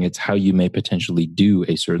specific thing. It's how you may potentially do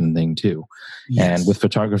a certain thing too. Yes. And with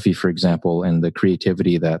photography, for example, and the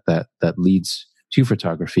creativity that leads to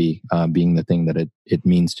photography being the thing that it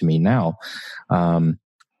means to me now,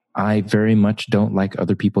 I very much don't like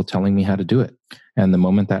other people telling me how to do it. And the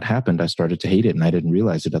moment that happened, I started to hate it, and I didn't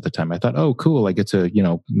realize it at the time. I thought, oh, cool, I get to,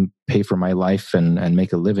 pay for my life and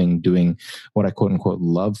make a living doing what I quote unquote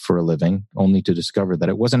love for a living, only to discover that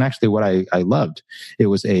it wasn't actually what I loved. It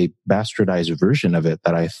was a bastardized version of it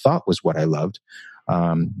that I thought was what I loved.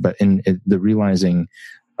 But in the realizing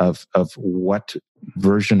of what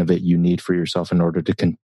version of it you need for yourself in order to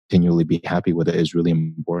continually be happy with it is really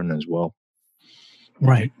important as well.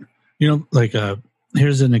 Right.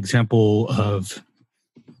 Here's an example of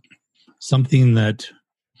something that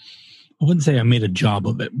I wouldn't say I made a job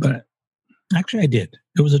of it, but actually I did.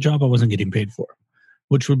 It was a job I wasn't getting paid for,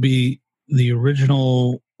 which would be the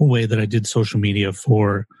original way that I did social media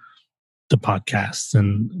for the podcasts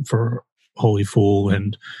and for Holy Fool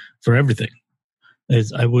and for everything.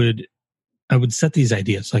 Is I would set these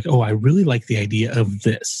ideas like, oh, I really like the idea of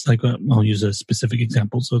this. Like, I'll use a specific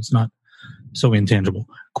example so it's not so intangible.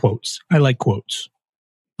 Quotes. I like quotes.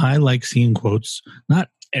 I like seeing quotes, not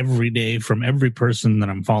every day from every person that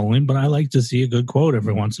I'm following, but I like to see a good quote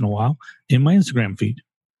every once in a while in my Instagram feed.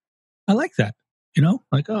 I like that,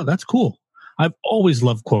 oh, that's cool. I've always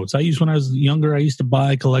loved quotes. When I was younger, I used to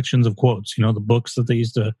buy collections of quotes, the books that they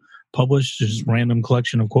used to publish, just random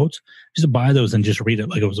collection of quotes. I used to buy those and just read it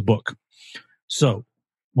like it was a book. So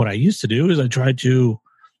what I used to do is I tried to,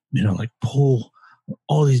 pull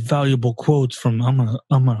all these valuable quotes from, I'm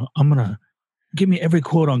gonna give me every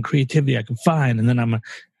quote on creativity I can find, and then I'm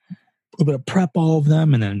gonna prep all of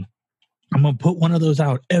them, and then I'm gonna put one of those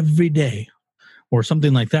out every day or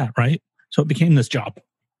something like that, right? So it became this job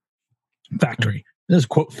factory, this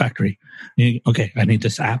quote factory. Okay, I need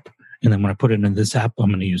this app, and then when I put it in this app,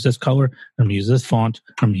 I'm gonna use this color, I'm gonna use this font,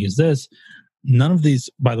 I'm gonna use this. None of these,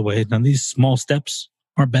 by the way, none of these small steps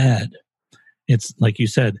are bad. It's like you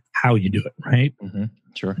said, how you do it, right? Mm-hmm.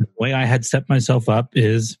 Sure. The way I had set myself up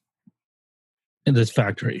is in this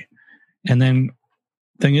factory. And then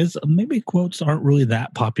thing is, maybe quotes aren't really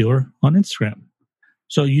that popular on Instagram.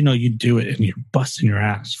 So, you do it and you're busting your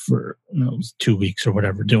ass for 2 weeks or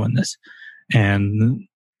whatever doing this. And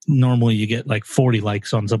normally you get like 40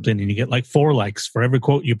 likes on something, and you get like 4 likes for every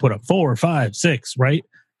quote you put up, 4, 5, 6, right?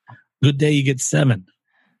 Good day, you get 7.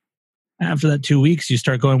 After that 2 weeks, you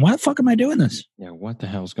start going, why the fuck am I doing this? Yeah, what the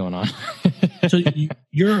hell's going on? So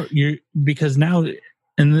you're because now,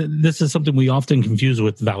 and this is something we often confuse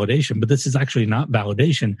with validation, but this is actually not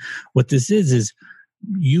validation. What this is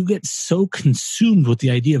you get so consumed with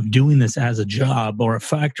the idea of doing this as a job or a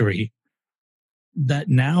factory that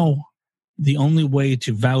now the only way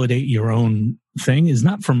to validate your own thing is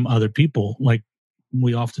not from other people, like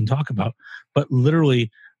we often talk about, but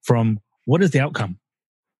literally from what is the outcome?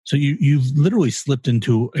 So you've literally slipped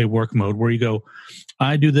into a work mode where you go,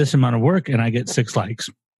 I do this amount of work and I get 6 likes.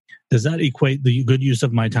 Does that equate the good use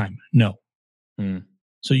of my time? No.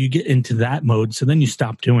 So you get into that mode. So then you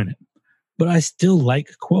stop doing it. But I still like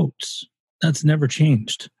quotes. That's never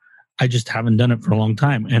changed. I just haven't done it for a long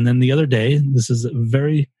time. And then the other day, this is a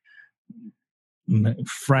very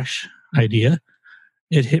fresh idea.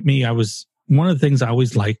 It hit me. One of the things I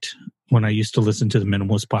always liked when I used to listen to the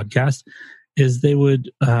Minimalist podcast is they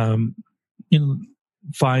would,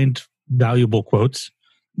 find valuable quotes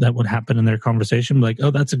that would happen in their conversation. Like,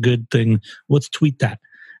 oh, that's a good thing. Let's tweet that.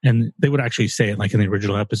 And they would actually say it like in the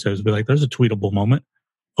original episodes, be like, there's a tweetable moment.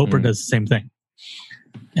 Oprah does the same thing.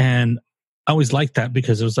 And I always liked that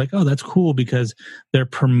because it was like, oh, that's cool because they're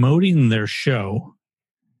promoting their show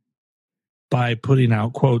by putting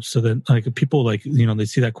out quotes so that like people they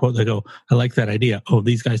see that quote, they go, I like that idea. Oh,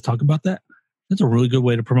 these guys talk about that. That's a really good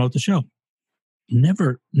way to promote the show.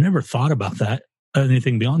 Never thought about that,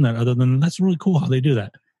 anything beyond that, other than that's really cool how they do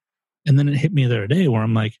that. And then it hit me the other day where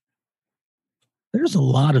I'm like, there's a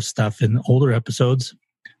lot of stuff in older episodes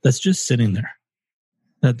that's just sitting there.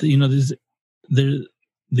 that the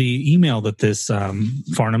email that this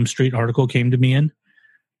Farnham Street article came to me in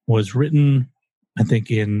was written, I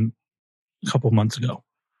think, in a couple months ago.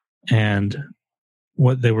 And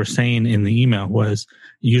what they were saying in the email was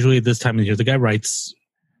usually at this time of the year, the guy writes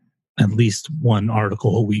at least one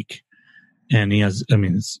article a week. And he has, I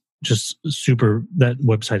mean, it's just super, that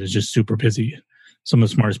website is just super busy. Some of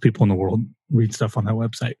the smartest people in the world read stuff on that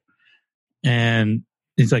website. And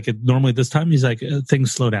he's like, normally at this time, he's like,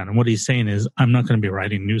 things slow down. And what he's saying is, I'm not going to be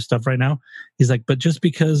writing new stuff right now. He's like, but just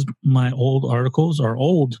because my old articles are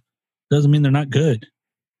old doesn't mean they're not good.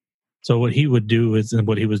 So what he would do is, and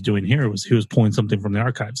what he was doing here was he was pulling something from the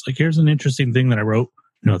archives. Like, here's an interesting thing that I wrote,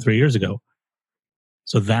 3 years ago.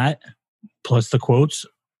 So that plus the quotes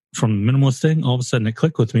from the minimalist thing, all of a sudden it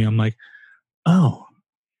clicked with me. I'm like, oh,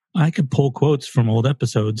 I could pull quotes from old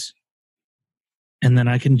episodes and then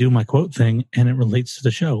I can do my quote thing and it relates to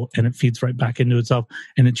the show and it feeds right back into itself.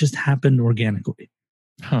 And it just happened organically.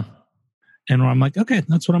 Huh. And I'm like, okay,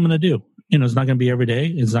 that's what I'm going to do. It's not going to be every day.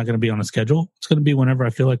 It's not going to be on a schedule. It's going to be whenever I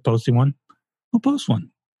feel like posting one, I'll post one.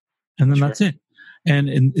 And then that's it. And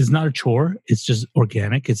it's not a chore. It's just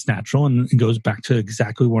organic. It's natural. And it goes back to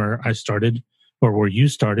exactly where I started or where you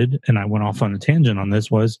started. And I went off on a tangent on this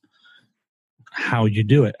was how you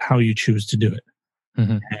do it, how you choose to do it.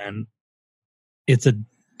 Mm-hmm. And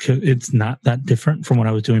it's not that different from what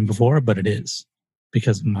I was doing before, but it is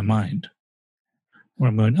because of my mind where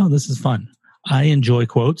I'm going, oh, this is fun. I enjoy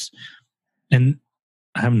quotes and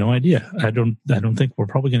I have no idea. I don't think we're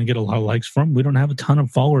probably going to get a lot of likes from. We don't have a ton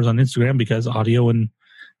of followers on Instagram because audio and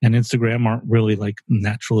Instagram aren't really like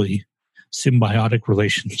naturally symbiotic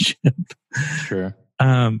relationship. Sure.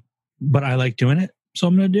 But I like doing it, so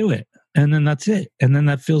I'm going to do it. And then that's it. And then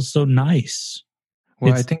that feels so nice.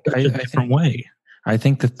 Well, I think a different way. I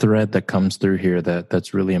think the thread that comes through here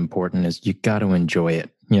that's really important is you got to enjoy it.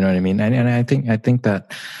 You know what I mean? And I think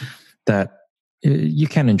that you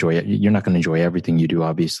can enjoy it. You're not going to enjoy everything you do,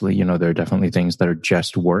 obviously. There are definitely things that are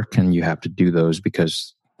just work and you have to do those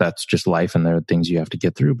because that's just life and there are things you have to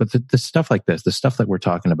get through. But the stuff like this, the stuff that we're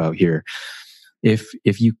talking about here, if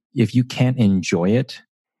you can't enjoy it,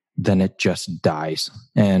 then it just dies.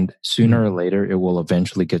 And sooner or later, it will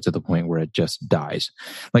eventually get to the point where it just dies.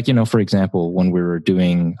 Like, for example, when we were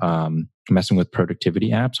doing, messing with productivity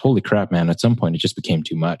apps, holy crap, man, at some point it just became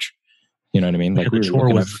too much. You know what I mean? Like we were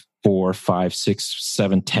looking at 4, 5, 6,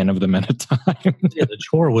 7, 10 of them at a time. Yeah, the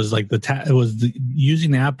chore was like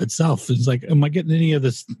using the app itself. It's like, am I getting any of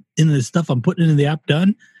this stuff I'm putting into the app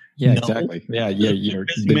done? Yeah, no. Exactly. Yeah, you're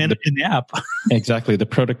managing the app. Exactly. The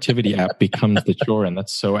productivity app becomes the chore, and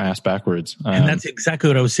that's so ass backwards. And that's exactly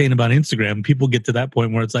what I was saying about Instagram. People get to that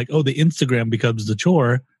point where it's like, oh, the Instagram becomes the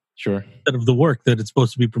chore, sure, instead of the work that it's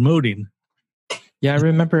supposed to be promoting. Yeah, I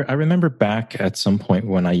remember back at some point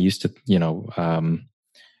when I used to,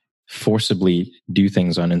 forcibly do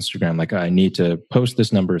things on Instagram. Like I need to post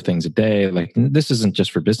this number of things a day. Like this isn't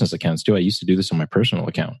just for business accounts too. I used to do this on my personal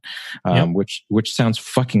account, which sounds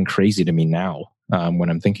fucking crazy to me now when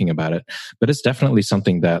I'm thinking about it. But it's definitely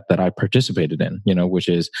something that I participated in, which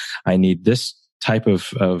is I need this type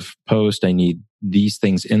of post. I need these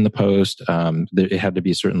things in the post. It had to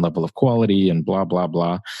be a certain level of quality and blah, blah,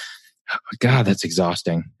 blah. God, that's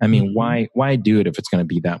exhausting. I mean, why do it if it's going to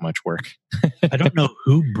be that much work? I don't know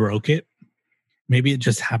who broke it. Maybe it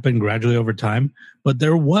just happened gradually over time. But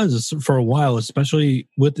there was, for a while, especially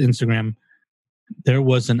with Instagram, there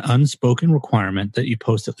was an unspoken requirement that you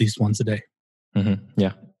post at least once a day. Mm-hmm.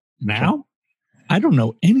 Yeah. Now, I don't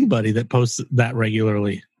know anybody that posts that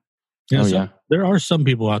regularly. Yeah. There are some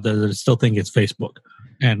people out there that still think it's Facebook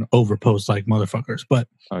and overpost like motherfuckers. But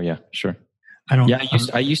oh yeah, sure.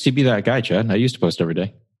 I used to be that guy, Chad. I used to post every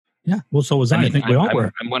day. Yeah, well, so was I. I think we all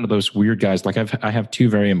were. I'm one of those weird guys. Like I have 2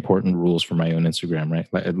 very important rules for my own Instagram, right?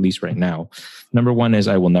 Like, at least right now. Number 1 is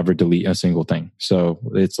I will never delete a single thing. So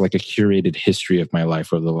it's like a curated history of my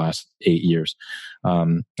life over the last 8 years.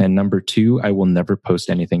 And number 2, I will never post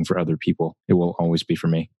anything for other people. It will always be for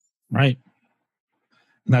me. Right.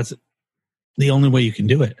 And that's the only way you can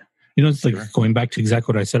do it. It's like going back to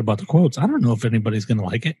exactly what I said about the quotes. I don't know if anybody's going to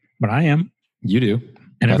like it, but I am. You do.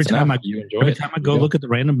 And every time I go look at the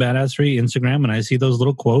Random Badassery Instagram and I see those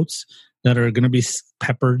little quotes that are going to be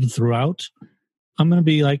peppered throughout, I'm going to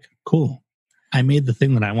be like, cool. I made the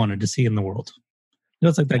thing that I wanted to see in the world.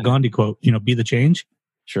 It's like that Gandhi quote, be the change.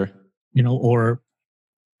 Sure. Or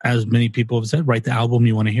as many people have said, write the album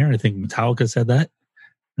you want to hear. I think Metallica said that.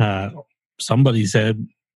 Somebody said,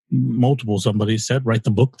 write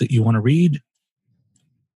the book that you want to read.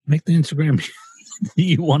 Make the Instagram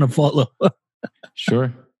you want to follow.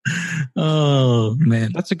 Sure. Oh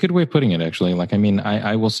man, That's a good way of putting it, actually. Like, I mean,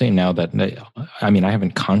 I will say now that, I mean, I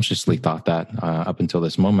haven't consciously thought that up until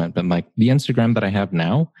this moment, but like the Instagram that I have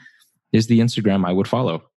now is the Instagram I would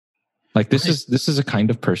follow. Like this Right. is a kind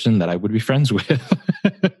of person that I would be friends with.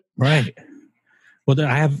 Right. Well,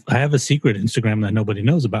 I have a secret Instagram that nobody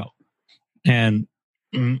knows about, and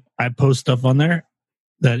I post stuff on there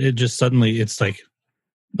that it just suddenly it's like,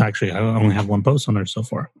 actually I only have one post on there so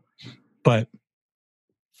far, but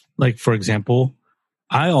like for example,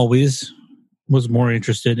 I always was more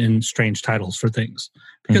interested in strange titles for things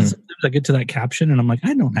because I get to that caption and I'm like,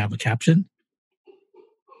 I don't have a caption.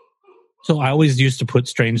 So I always used to put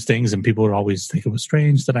strange things, and people would always think it was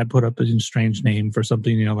strange that I put up a strange name for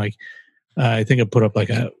something. You know, like I think I put up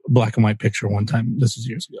like a black and white picture one time. This is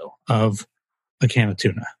years ago of a can of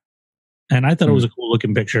tuna, and I thought it was a cool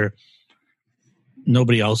looking picture.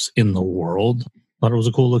 Nobody else in the world thought it was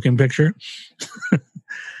a cool looking picture.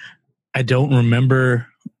 I don't remember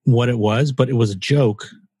what it was, but it was a joke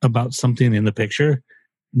about something in the picture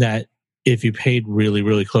that if you paid really,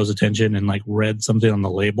 really close attention and like read something on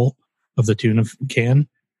the label of the tuna can,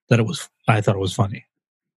 that it was, I thought it was funny.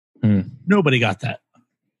 Nobody got that.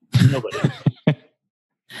 Nobody.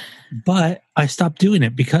 But I stopped doing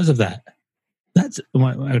it because of that. I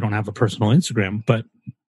don't have a personal Instagram, but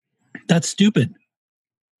that's stupid.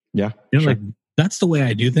 Yeah. You know, like that's the way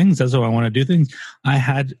I do things. That's how I want to do things. I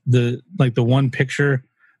had the one picture.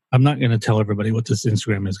 I'm not going to tell everybody what this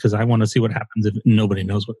Instagram is because I want to see what happens if nobody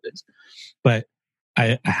knows what it is. But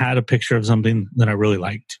I had a picture of something that I really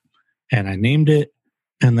liked, and I named it.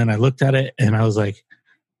 And then I looked at it, and I was like,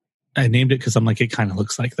 I named it because I'm like, it kind of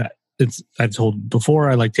looks like that. I've told before,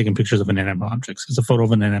 I like taking pictures of inanimate objects. It's a photo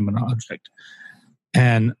of an inanimate object,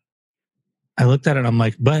 and I looked at it. And I'm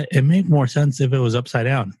like, but it made more sense if it was upside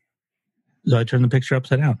down. So I turned the picture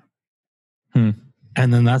upside down. And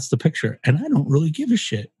then that's the picture. And I don't really give a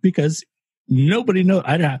shit because nobody knows.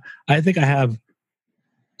 I think I have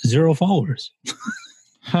 0 followers.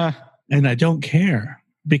 And I don't care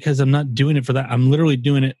because I'm not doing it for that. I'm literally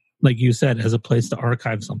doing it, like you said, as a place to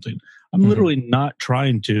archive something. I'm literally not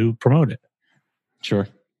trying to promote it. Sure.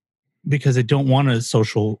 Because I don't want a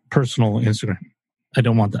personal Instagram. I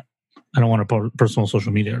don't want that. I don't want a personal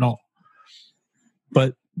social media at all.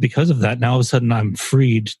 But because of that, now all of a sudden I'm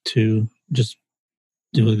freed to just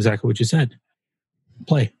do exactly what you said.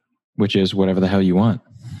 Play. Which is whatever the hell you want.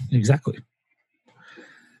 Exactly. I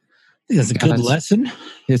think that's a good lesson.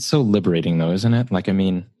 It's so liberating though, isn't it? Like, I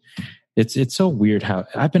mean, it's so weird how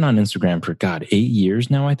I've been on Instagram for 8 years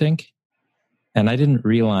now, I think. And I didn't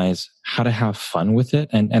realize how to have fun with it.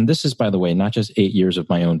 And this is, by the way, not just 8 years of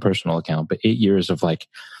my own personal account, but 8 years of like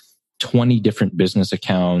 20 different business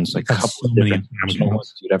accounts, like a couple of different personal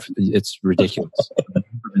ones. Dude, it's ridiculous. The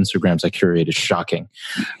number of Instagrams I curate is shocking.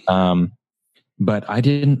 But I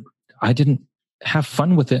didn't have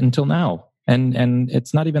fun with it until now. And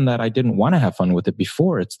it's not even that I didn't want to have fun with it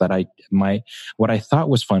before. It's that what I thought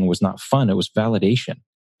was fun was not fun. It was validation.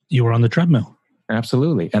 You were on the treadmill.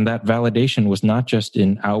 Absolutely. And that validation was not just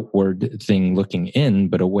an outward thing looking in,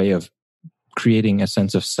 but a way of creating a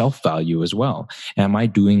sense of self-value as well. Am I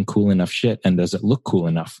doing cool enough shit? And does it look cool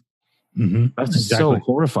enough? That's exactly. So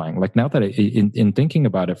horrifying. Like now that in thinking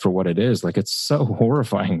about it for what it is, like it's so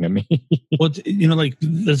horrifying to me. Well, you know, like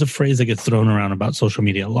there's a phrase that gets thrown around about social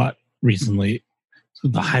media a lot recently.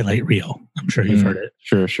 The highlight reel. I'm sure you've heard it.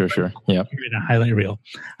 Sure. Yeah. A highlight reel.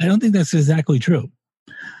 I don't think that's exactly true.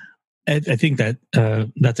 I think that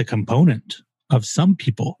that's a component of some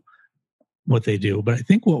people, what they do. But I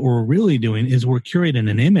think what we're really doing is we're curating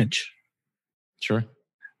an image. Sure.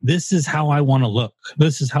 This is how I want to look.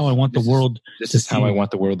 This is how I want the world to see me. This is how I want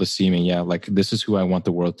the world to see me. Yeah. Like this is who I want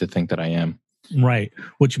the world to think that I am. Right.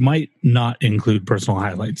 Which might not include personal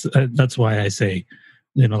highlights. That's why I say,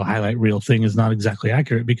 you know, the highlight reel thing is not exactly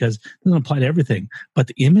accurate because it doesn't apply to everything. But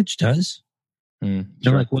the image does. Sure.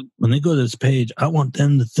 They're like, when they go to this page, I want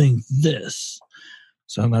them to think this.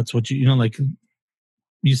 So that's what you know, like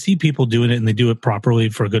you see people doing it and they do it properly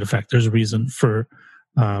for a good effect. There's a reason for,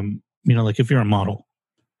 you know, like if you're a model,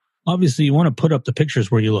 obviously you want to put up the pictures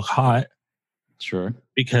where you look hot. Sure.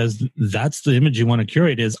 Because that's the image you want to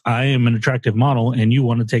curate is I am an attractive model and you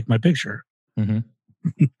want to take my picture.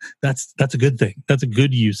 That's a good thing. That's a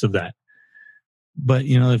good use of that. But,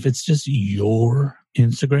 you know, if it's just your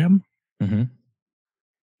Instagram,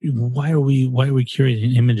 why are we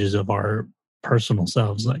curating images of our personal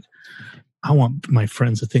selves? Like, I want my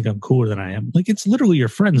friends to think I'm cooler than I am. Like, it's literally your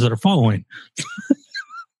friends that are following.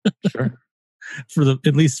 Sure.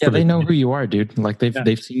 They know who you are, dude. Like they've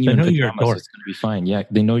seen you in pajamas. It's going to be fine. Yeah,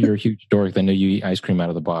 they know you're a huge dork. They know you eat ice cream out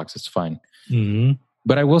of the box. It's fine.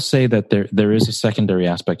 But I will say that there is a secondary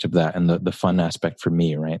aspect of that, and the fun aspect for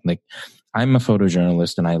me, right? Like, I'm a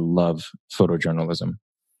photojournalist and I love photojournalism.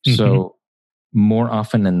 So more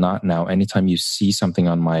often than not now, anytime you see something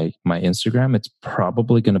on my Instagram, it's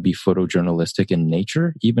probably going to be photojournalistic in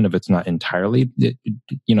nature, even if it's not entirely,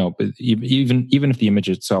 even if the image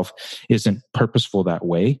itself isn't purposeful that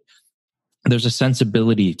way. There's a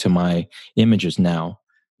sensibility to my images now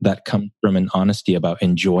that comes from an honesty about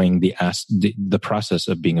enjoying the process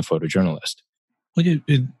of being a photojournalist. Well,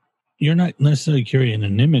 you're not necessarily curating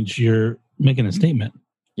an image; you're making a statement.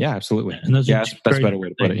 Yeah, absolutely. And those that's a better way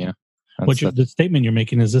to put it. Yeah. The statement you're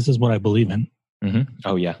making is, this is what I believe in. Mm-hmm.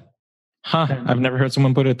 Oh, yeah. Huh. I've never heard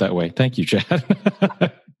someone put it that way. Thank you, Chad.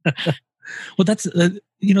 Well, that's,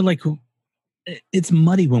 it's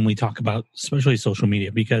muddy when we talk about, especially social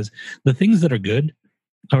media, because the things that are good,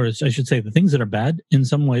 or I should say, the things that are bad in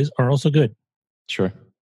some ways are also good. Sure.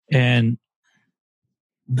 And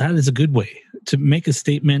that is a good way to make a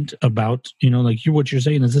statement about, what you're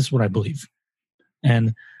saying is, this is what I believe.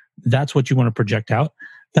 And that's what you want to project out.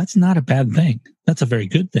 That's not a bad thing. That's a very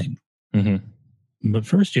good thing. Mm-hmm. But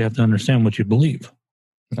first, you have to understand what you believe.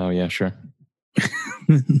 Oh, yeah, sure.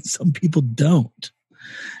 Some people don't.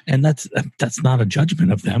 And that's not a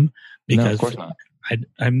judgment of them, because no, of course not.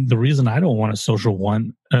 I'm the reason I don't want a social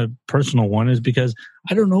one, a personal one, is because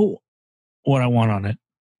I don't know what I want on it.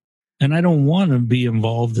 And I don't want to be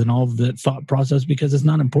involved in all of that thought process because it's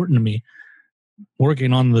not important to me.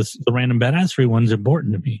 Working on the random badassery one's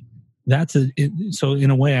important to me. So in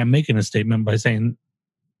a way, I'm making a statement by saying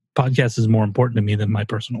podcast is more important to me than my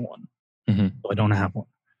personal one. Mm-hmm. So I don't have one.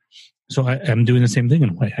 So I'm doing the same thing in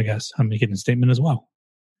a way, I guess. I'm making a statement as well.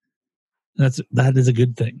 That is a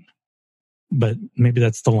good thing. But maybe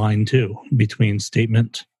that's the line too, between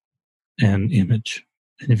statement and image.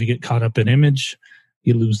 And if you get caught up in image,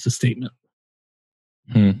 you lose the statement.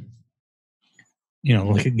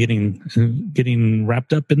 Like getting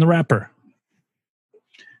wrapped up in the wrapper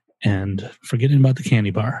and forgetting about the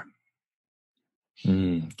candy bar.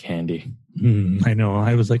 Candy. I know.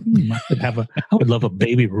 I was like, I would love a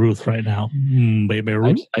Baby Ruth right now. Baby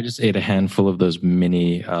Ruth. I just ate a handful of those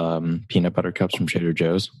mini peanut butter cups from Trader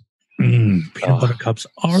Joe's. Peanut butter cups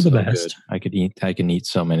are the best. Good. I can eat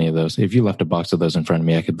so many of those. If you left a box of those in front of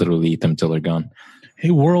me, I could literally eat them till they're gone.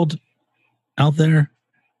 Hey, world out there,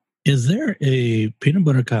 is there a peanut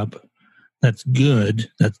butter cup that's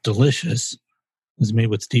good, that's delicious, is made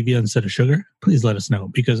with stevia instead of sugar? Please let us know,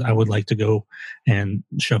 because I would like to go and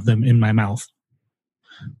shove them in my mouth,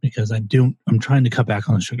 because I'm trying to cut back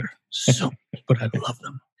on the sugar. But I love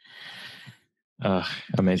them.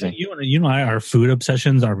 Amazing. You and I, our food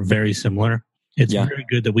obsessions are very similar. It's very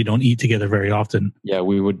good that we don't eat together very often. Yeah,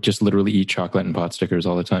 we would just literally eat chocolate and pot stickers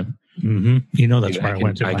all the time. Mm-hmm. That's where I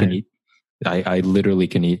went to. I can eat. I literally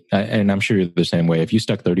can eat. And I'm sure you're the same way. If you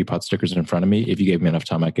stuck 30 pot stickers in front of me, if you gave me enough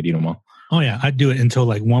time, I could eat them all. Oh, yeah. I'd do it until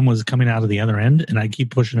like one was coming out of the other end, and I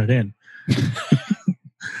keep pushing it in.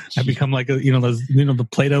 I become like the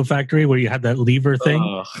Play-Doh factory where you had that lever thing.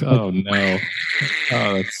 Oh no!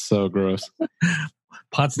 Oh, that's so gross.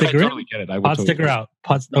 Pot sticker in, totally get it. Pot totally sticker out.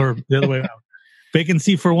 Or the other way around.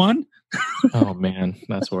 Vacancy for one. Oh man,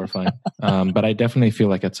 that's horrifying. But I definitely feel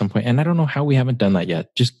like at some point, and I don't know how we haven't done that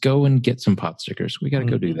yet. Just go and get some pot stickers. We got to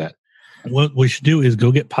go do that. What we should do is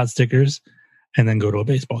go get pot stickers, and then go to a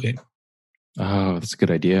baseball game. Oh, that's a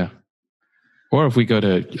good idea. Or if we go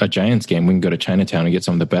to a Giants game, we can go to Chinatown and get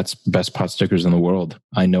some of the best pot stickers in the world.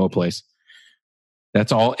 I know a place.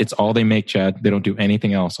 That's all. It's all they make, Chad. They don't do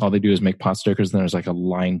anything else. All they do is make pot stickers, and there's like a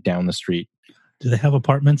line down the street. Do they have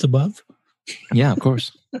apartments above? Yeah, of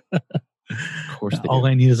course. Of course they all do.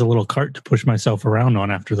 I need is a little cart to push myself around on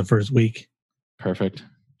after the first week. Perfect.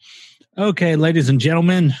 Okay, ladies and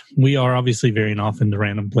gentlemen, we are obviously veering off into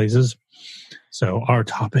random places. So our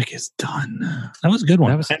topic is done. That was a good one.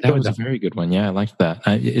 That was a very good one. Yeah, I liked that.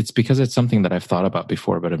 It's because it's something that I've thought about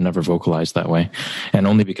before, but I've never vocalized that way. And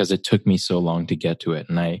only because it took me so long to get to it.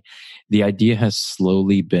 And the idea has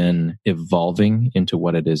slowly been evolving into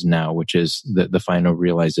what it is now, which is the final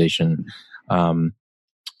realization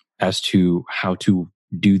as to how to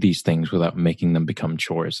do these things without making them become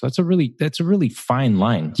chores. That's a really fine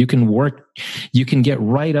line. You can get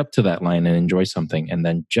right up to that line and enjoy something, and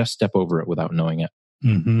then just step over it without knowing it.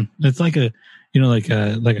 Mm-hmm. It's like a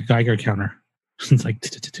Geiger counter. It's like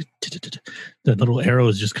the little arrow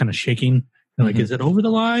is just kind of shaking. And like, is it over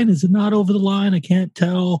the line? Is it not over the line? I can't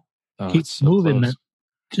tell. Keeps so moving. It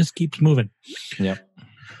just keeps moving. Yep.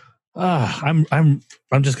 I'm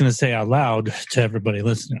just going to say out loud to everybody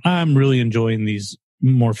listening, I'm really enjoying these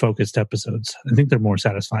more focused episodes. I think they're more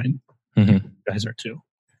satisfying. Mm-hmm. You guys are too.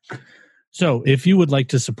 So if you would like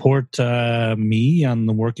to support me on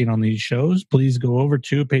the working on these shows, please go over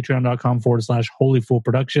to patreon.com/Holyfool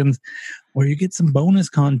Productions, where you get some bonus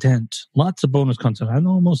content. Lots of bonus content. I'm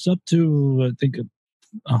almost up to, I think,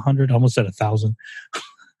 100, almost at 1,000.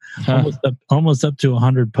 Almost up to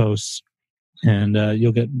 100 posts. And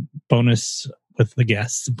you'll get bonus with the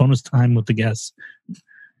guests, bonus time with the guests.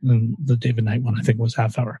 And the David Knight one, I think, was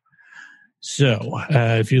half hour. So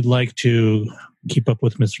if you'd like to keep up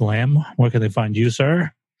with Mr. Lamb, where can they find you,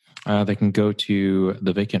 sir? They can go to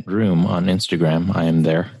The Vacant Room on Instagram. I am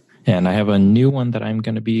there. And I have a new one that I'm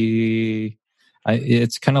going to be...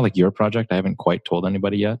 it's kind of like your project. I haven't quite told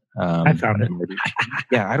anybody yet. I found it.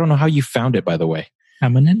 Yeah, I don't know how you found it, by the way.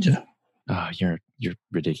 I'm a ninja. You're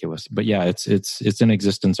ridiculous. But yeah, it's in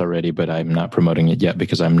existence already, but I'm not promoting it yet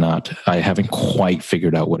because I haven't quite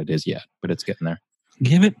figured out what it is yet, but it's getting there.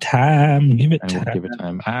 Give it time. Give it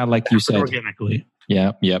time. Like you said. Organically.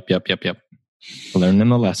 Yep. Learning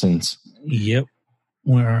the lessons. Yep.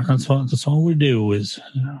 That's all we do is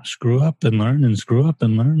screw up and learn and screw up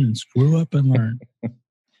and learn and screw up and learn.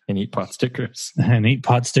 And eat pot stickers. And eat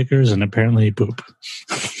pot stickers and apparently poop.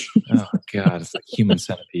 Oh, God. It's like human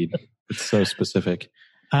centipede. It's so specific.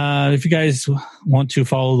 If you guys want to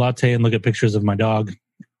follow Latte and look at pictures of my dog,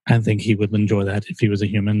 I think he would enjoy that if he was a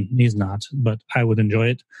human. He's not, but I would enjoy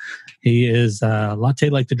it. He is Latte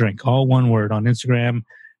Like to Drink, all one word on Instagram.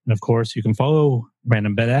 And of course, you can follow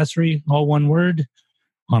Random Badassery, all one word,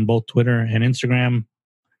 on both Twitter and Instagram.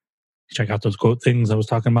 Check out those quote things I was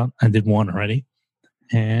talking about. I did one already.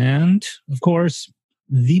 And of course,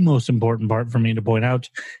 the most important part for me to point out,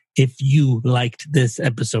 if you liked this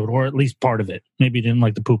episode, or at least part of it, maybe you didn't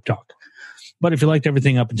like the poop talk, but if you liked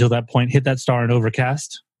everything up until that point, hit that star in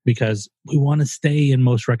Overcast, because we want to stay in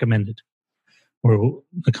most recommended, or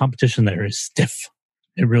the competition there is stiff.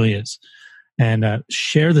 It really is. And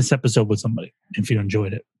share this episode with somebody if you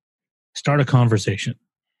enjoyed it. Start a conversation.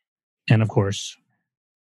 And of course,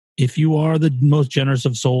 if you are the most generous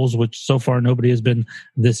of souls, which so far nobody has been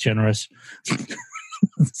this generous.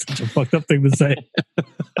 Such a fucked up thing to say.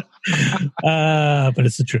 But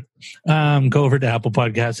it's the truth. Go over to Apple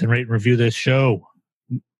Podcasts and rate and review this show,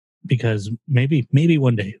 because maybe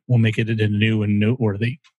one day we'll make it into new and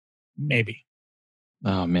noteworthy. Maybe.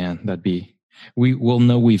 Oh man, we'll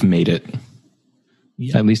know we've made it.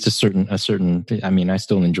 Yeah. At least a certain. I mean, I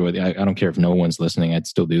still enjoy I don't care if no one's listening. I'd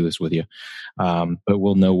still do this with you. But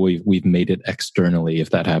we'll know we've made it externally if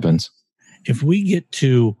that happens. If we get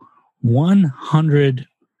to 100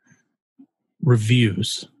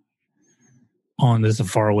 reviews on this, is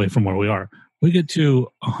far away from where we are. We get to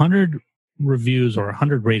 100 reviews or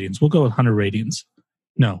 100 ratings. We'll go with 100 ratings.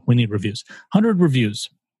 No, we need reviews. 100 reviews.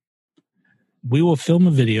 We will film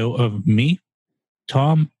a video of me,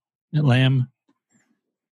 Tom, and Lamb.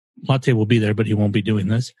 Latte will be there, but he won't be doing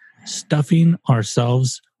this. Stuffing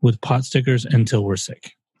ourselves with pot stickers until we're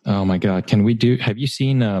sick. Oh my God. Have you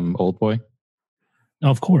seen Old Boy?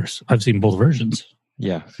 Of course. I've seen both versions.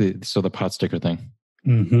 Yeah. So the pot sticker thing.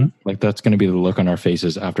 Mm-hmm. Like that's going to be the look on our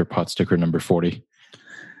faces after pot sticker number 40.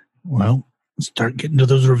 Well, start getting to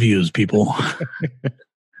those reviews, people.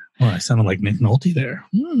 Well, I sounded like Nick Nolte there.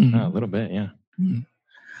 A little bit, yeah.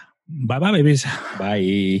 Bye-bye, babies.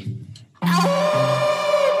 Bye.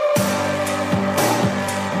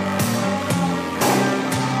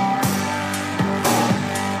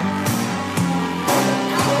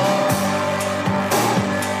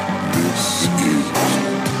 This is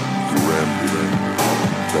Random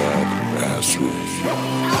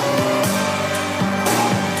Badassery.